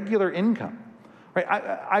their regular income, right,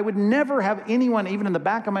 I would never have anyone, even in the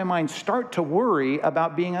back of my mind, start to worry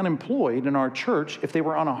about being unemployed in our church if they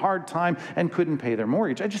were on a hard time and couldn't pay their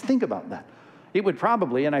mortgage. I just think about that. It would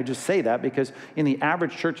probably, and I just say that because in the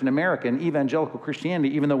average church in America, in evangelical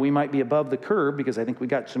Christianity, even though we might be above the curve, because I think we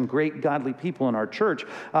got some great godly people in our church,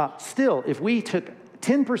 still, if we took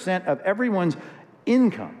 10% of everyone's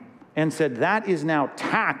income and said that is now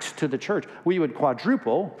taxed to the church, we would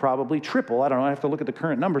quadruple, probably triple, I don't know, I have to look at the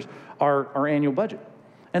current numbers, our annual budget.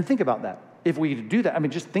 And think about that. If we do that, I mean,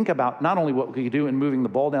 just think about not only what we could do in moving the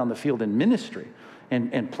ball down the field in ministry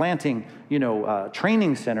and planting, you know,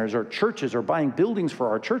 training centers or churches or buying buildings for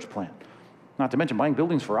our church plant, not to mention buying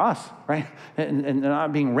buildings for us, right? And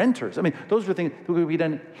not being renters. I mean, those are things that would be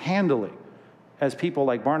done handily as people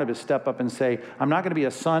like Barnabas step up and say, I'm not going to be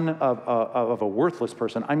a son of a worthless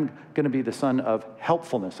person. I'm going to be the son of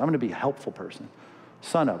helpfulness. I'm going to be a helpful person.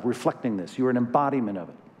 Son of, reflecting this. You are an embodiment of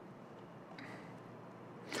it.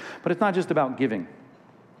 But it's not just about giving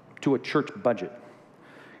to a church budget.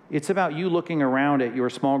 It's about you looking around at your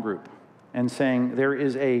small group and saying, there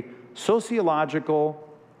is a sociological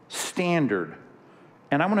standard,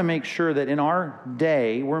 and I want to make sure that in our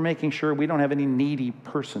day, we're making sure we don't have any needy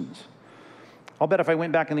persons. I'll bet if I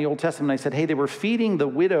went back in the Old Testament and I said, hey, they were feeding the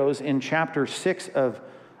widows in chapter 6 of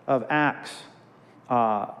Acts,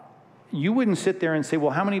 you wouldn't sit there and say,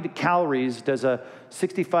 well, how many calories does a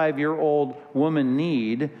 65-year-old woman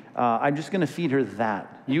need? I'm just going to feed her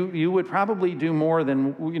that. You would probably do more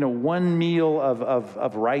than, you know, one meal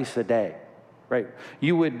of rice a day, right?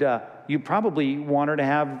 You'd probably want her to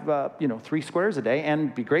have, 3 squares a day, and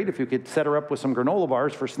it'd be great if you could set her up with some granola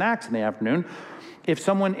bars for snacks in the afternoon. If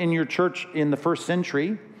someone in your church in the first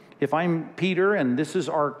century, if I'm Peter and this is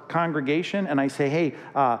our congregation and I say, hey,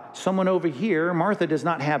 someone over here, Martha does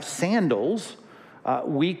not have sandals,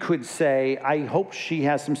 We could say, I hope she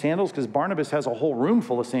has some sandals, because Barnabas has a whole room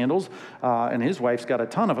full of sandals, and his wife's got a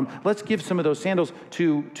ton of them. Let's give some of those sandals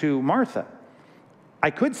to Martha. I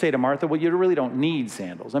could say to Martha, well, you really don't need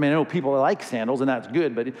sandals. I mean, I know people like sandals, and that's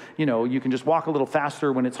good, but, you can just walk a little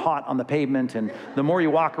faster when it's hot on the pavement, and the more you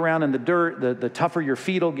walk around in the dirt, the tougher your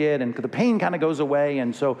feet will get, and the pain kind of goes away,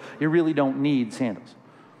 and so you really don't need sandals.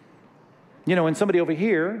 When somebody over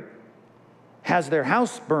here has their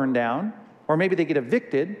house burned down, or maybe they get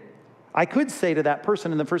evicted, I could say to that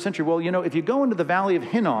person in the first century, well, if you go into the valley of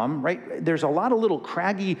Hinnom, right, there's a lot of little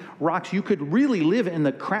craggy rocks. You could really live in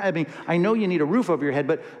the I know you need a roof over your head,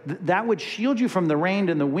 but that would shield you from the rain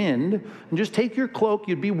and the wind. And just take your cloak.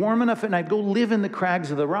 You'd be warm enough at night. Go live in the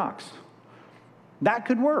crags of the rocks. That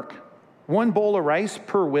could work. 1 bowl of rice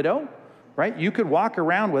per widow, right? You could walk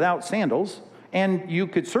around without sandals, and you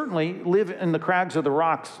could certainly live in the crags of the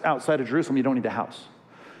rocks outside of Jerusalem. You don't need a house.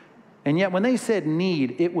 And yet when they said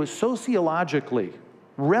need, it was sociologically,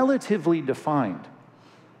 relatively defined.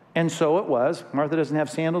 And so it was, Martha doesn't have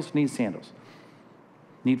sandals, needs sandals.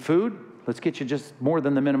 Need food? Let's get you just more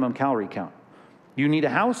than the minimum calorie count. You need a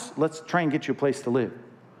house? Let's try and get you a place to live.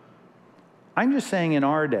 I'm just saying in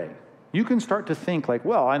our day, you can start to think like,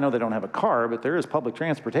 well, I know they don't have a car, but there is public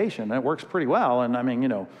transportation. That works pretty well. And I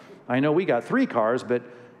mean, I know we got 3 cars, but,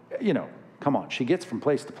 come on, she gets from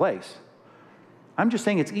place to place. I'm just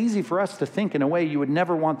saying it's easy for us to think in a way you would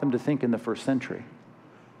never want them to think in the first century.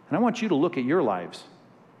 And I want you to look at your lives.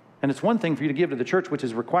 And it's one thing for you to give to the church, which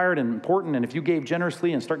is required and important. And if you gave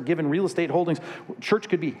generously and start giving real estate holdings, church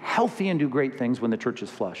could be healthy and do great things when the church is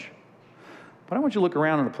flush. But I want you to look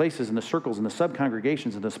around in the places and the circles and the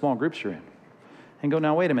sub-congregations and the small groups you're in and go,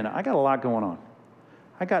 now, wait a minute, I got a lot going on.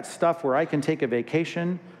 I got stuff where I can take a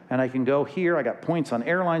vacation and I can go here. I got points on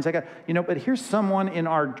airlines. But here's someone in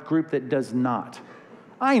our group that does not.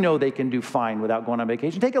 I know they can do fine without going on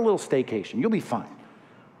vacation. Take a little staycation. You'll be fine.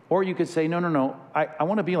 Or you could say, no. I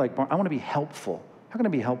want to be like, I want to be helpful. How can I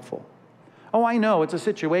be helpful? Oh, I know it's a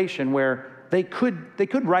situation where they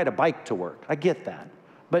could ride a bike to work. I get that.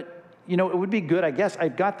 But, it would be good, I guess,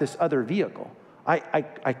 I've got this other vehicle. I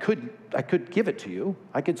could give it to you.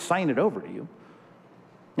 I could sign it over to you.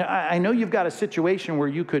 Now, I know you've got a situation where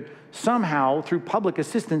you could somehow, through public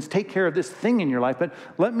assistance, take care of this thing in your life, but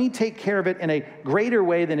let me take care of it in a greater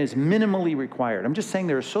way than is minimally required. I'm just saying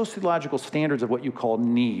there are sociological standards of what you call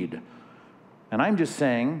need. And I'm just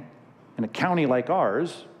saying, in a county like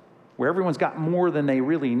ours, where everyone's got more than they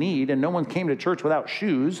really need, and no one came to church without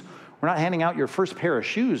shoes, we're not handing out your first pair of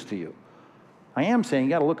shoes to you. I am saying you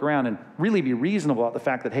got to look around and really be reasonable about the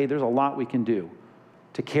fact that, hey, there's a lot we can do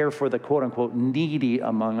to care for the quote-unquote needy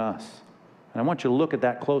among us. And I want you to look at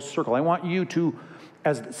that close circle. I want you to,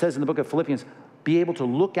 as it says in the book of Philippians, be able to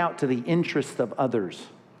look out to the interests of others.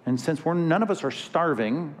 And since none of us are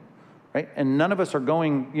starving, right, and none of us are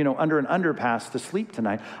going, under an underpass to sleep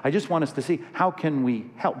tonight, I just want us to see, how can we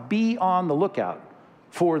help? Be on the lookout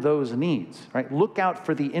for those needs, right? Look out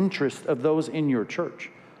for the interest of those in your church.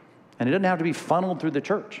 And it doesn't have to be funneled through the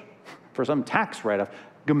church for some tax write-off.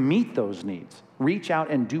 Go meet those needs. Reach out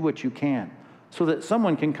and do what you can so that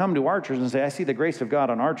someone can come to our church and say, I see the grace of God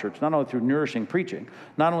on our church, not only through nourishing preaching,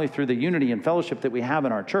 not only through the unity and fellowship that we have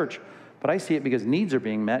in our church, but I see it because needs are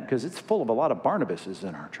being met because it's full of a lot of Barnabases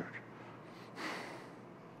in our church.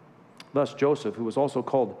 Thus, Joseph, who was also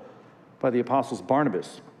called by the apostles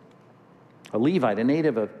Barnabas, a Levite, a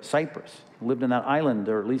native of Cyprus, lived in that island,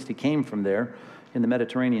 or at least he came from there in the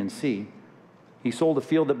Mediterranean Sea. He sold a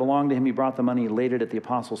field that belonged to him. He brought the money, he laid it at the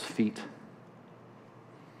apostles' feet.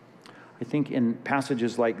 I think in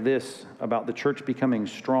passages like this about the church becoming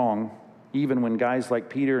strong, even when guys like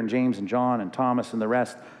Peter and James and John and Thomas and the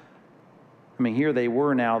rest, I mean, here they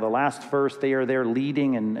were now, the last verse, they are there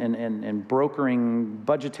leading and brokering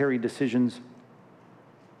budgetary decisions.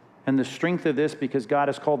 And the strength of this, because God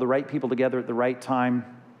has called the right people together at the right time,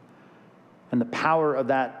 and the power of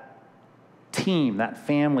that team, that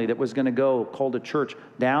family that was going to go, called a church,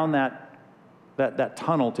 down that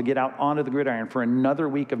tunnel to get out onto the gridiron for another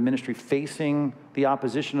week of ministry, facing the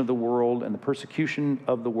opposition of the world and the persecution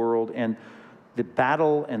of the world and the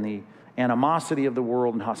battle and the animosity of the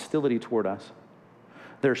world and hostility toward us.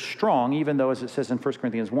 They're strong, even though, as it says in 1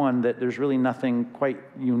 Corinthians 1, that there's really nothing quite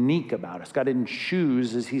unique about us. God didn't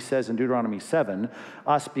choose, as he says in Deuteronomy 7,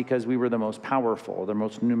 us because we were the most powerful, the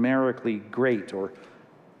most numerically great, or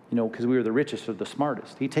because we were the richest or the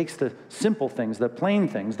smartest. He takes the simple things, the plain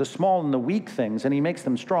things, the small and the weak things, and he makes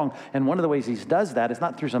them strong. And one of the ways he does that is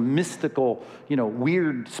not through some mystical,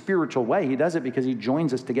 weird spiritual way. He does it because he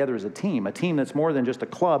joins us together as a team that's more than just a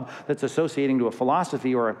club that's associating to a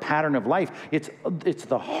philosophy or a pattern of life. It's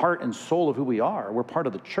the heart and soul of who we are. We're part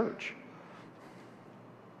of the church.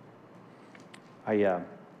 I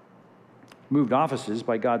moved offices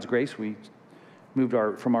by God's grace. We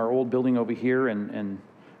moved from our old building over here and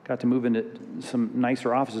got to move into some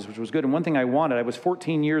nicer offices, which was good. And one thing I was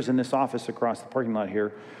 14 years in this office across the parking lot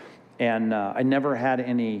here, and I never had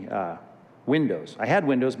any windows. I had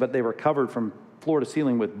windows, but they were covered from floor to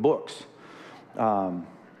ceiling with books. One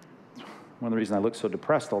of the reasons I look so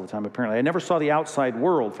depressed all the time, apparently. I never saw the outside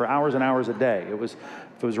world for hours and hours a day. If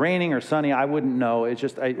it was raining or sunny, I wouldn't know. It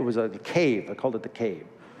was a cave. I called it the cave.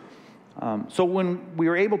 So when we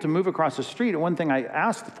were able to move across the street, one thing I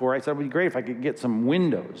asked for, I said, it would be great if I could get some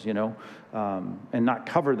windows, and not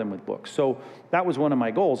cover them with books. So that was one of my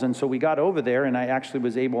goals. And so we got over there, and I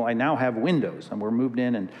now have windows. And we're moved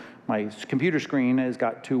in, and my computer screen has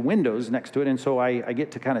got 2 windows next to it. And so I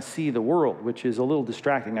get to kind of see the world, which is a little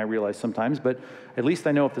distracting, I realize sometimes. But at least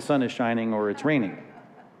I know if the sun is shining or it's raining.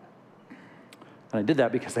 And I did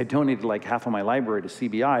that because I donated like half of my library to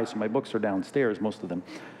CBI, so my books are downstairs, most of them.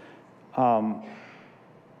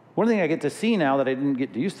 One thing I get to see now that I didn't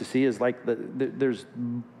get used to see is like there's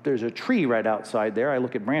a tree right outside there. I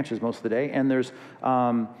look at branches most of the day, and there's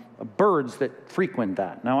birds that frequent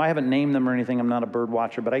that. Now, I haven't named them or anything. I'm not a bird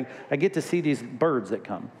watcher, but I get to see these birds that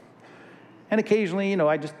come. And occasionally,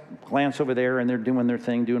 I just glance over there, and they're doing their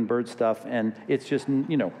thing, doing bird stuff, and it's just,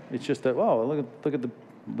 look at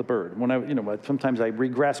the bird. Sometimes I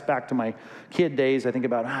regress back to my kid days. I think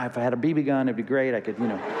about, if I had a BB gun, it'd be great. I could,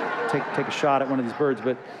 take a shot at one of these birds.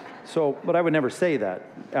 But I would never say that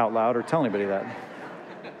out loud or tell anybody that.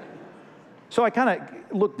 So I kind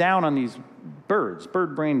of look down on these birds,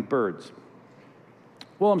 bird-brained birds.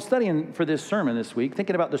 Well, I'm studying for this sermon this week,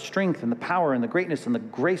 thinking about the strength and the power and the greatness and the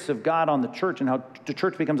grace of God on the church and how the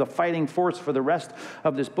church becomes a fighting force for the rest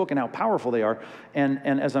of this book and how powerful they are. And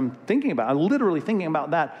as I'm literally thinking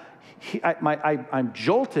about that, I'm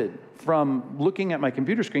jolted from looking at my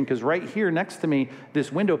computer screen because right here next to me,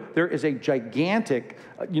 this window, there is a gigantic,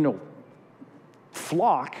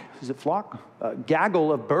 flock. Is it flock?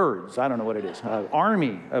 Gaggle of birds. I don't know what it is.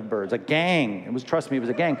 Army of birds. A gang. Trust me, it was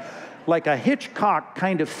a gang. Like a Hitchcock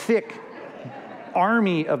kind of thick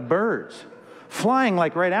army of birds flying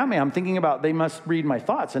like right at me. I'm thinking about they must read my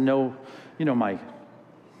thoughts and know, my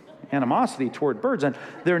animosity toward birds. And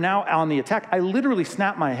they're now on the attack. I literally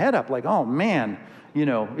snapped my head up like, oh man,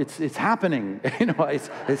 it's happening.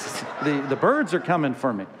 The birds are coming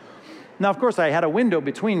for me. Now, of course, I had a window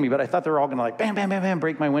between me, but I thought they were all going to bam, bam, bam, bam,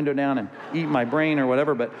 break my window down and eat my brain or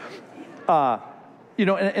whatever. But,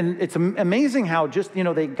 and it's amazing how just,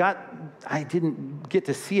 I didn't get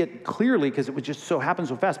to see it clearly because it would just so happen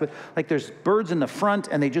so fast. But like there's birds in the front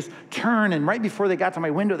and they just turn. And right before they got to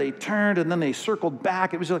my window, they turned and then they circled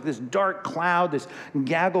back. It was like this dark cloud, this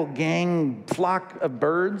gaggle gang flock of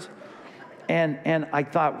birds. And I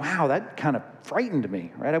thought, wow, that kind of frightened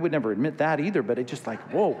me, right? I would never admit that either, but it just like,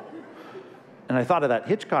 whoa. And I thought of that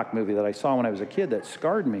Hitchcock movie that I saw when I was a kid that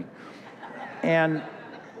scarred me. And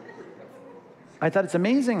I thought it's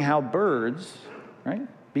amazing how birds, right,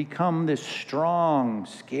 become this strong,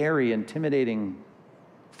 scary, intimidating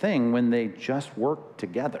thing when they just work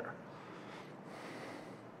together.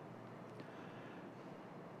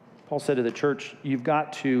 Paul said to the church, you've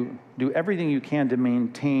got to do everything you can to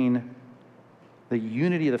maintain the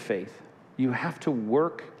unity of the faith. You have to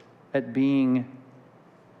work at being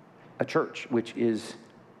a church, which is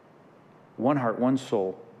one heart, one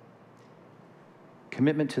soul,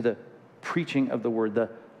 commitment to the preaching of the word, the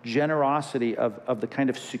generosity of the kind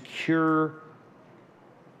of secure,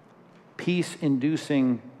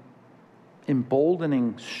 peace-inducing,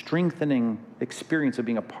 emboldening, strengthening experience of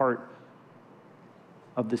being a part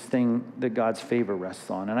of this thing that God's favor rests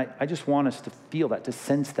on. And I just want us to feel that, to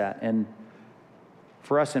sense that, and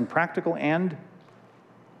for us in practical and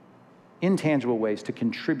intangible ways to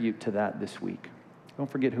contribute to that this week. Don't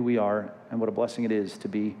forget who we are and what a blessing it is to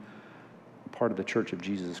be part of the church of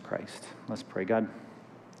Jesus Christ. Let's pray. God,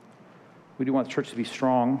 we do want the church to be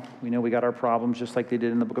strong. We know we got our problems just like they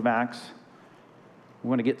did in the book of Acts. We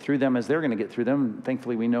want to get through them as they're going to get through them.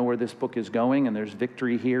 Thankfully, we know where this book is going, and there's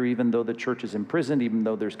victory here, even though the church is imprisoned, even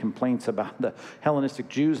though there's complaints about the Hellenistic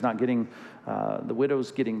Jews not getting, the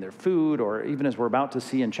widows getting their food, or even as we're about to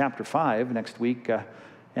see in chapter 5 next week,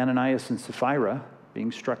 Ananias and Sapphira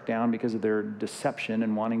being struck down because of their deception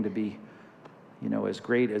and wanting to be, as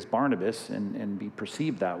great as Barnabas and be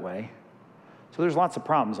perceived that way. So there's lots of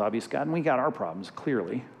problems, obviously, God, and we got our problems,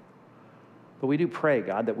 clearly. But we do pray,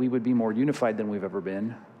 God, that we would be more unified than we've ever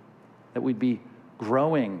been, that we'd be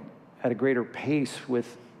growing at a greater pace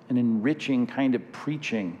with an enriching kind of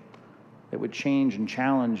preaching that would change and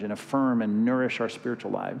challenge and affirm and nourish our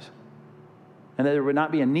spiritual lives. And that there would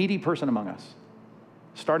not be a needy person among us,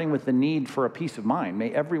 starting with the need for a peace of mind.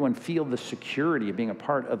 May everyone feel the security of being a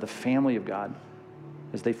part of the family of God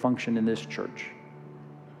as they function in this church.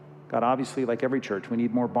 God, obviously, like every church, we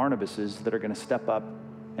need more Barnabases that are going to step up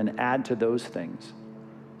and add to those things.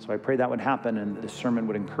 So I pray that would happen and this sermon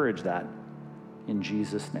would encourage that in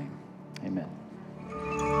Jesus' name. Amen.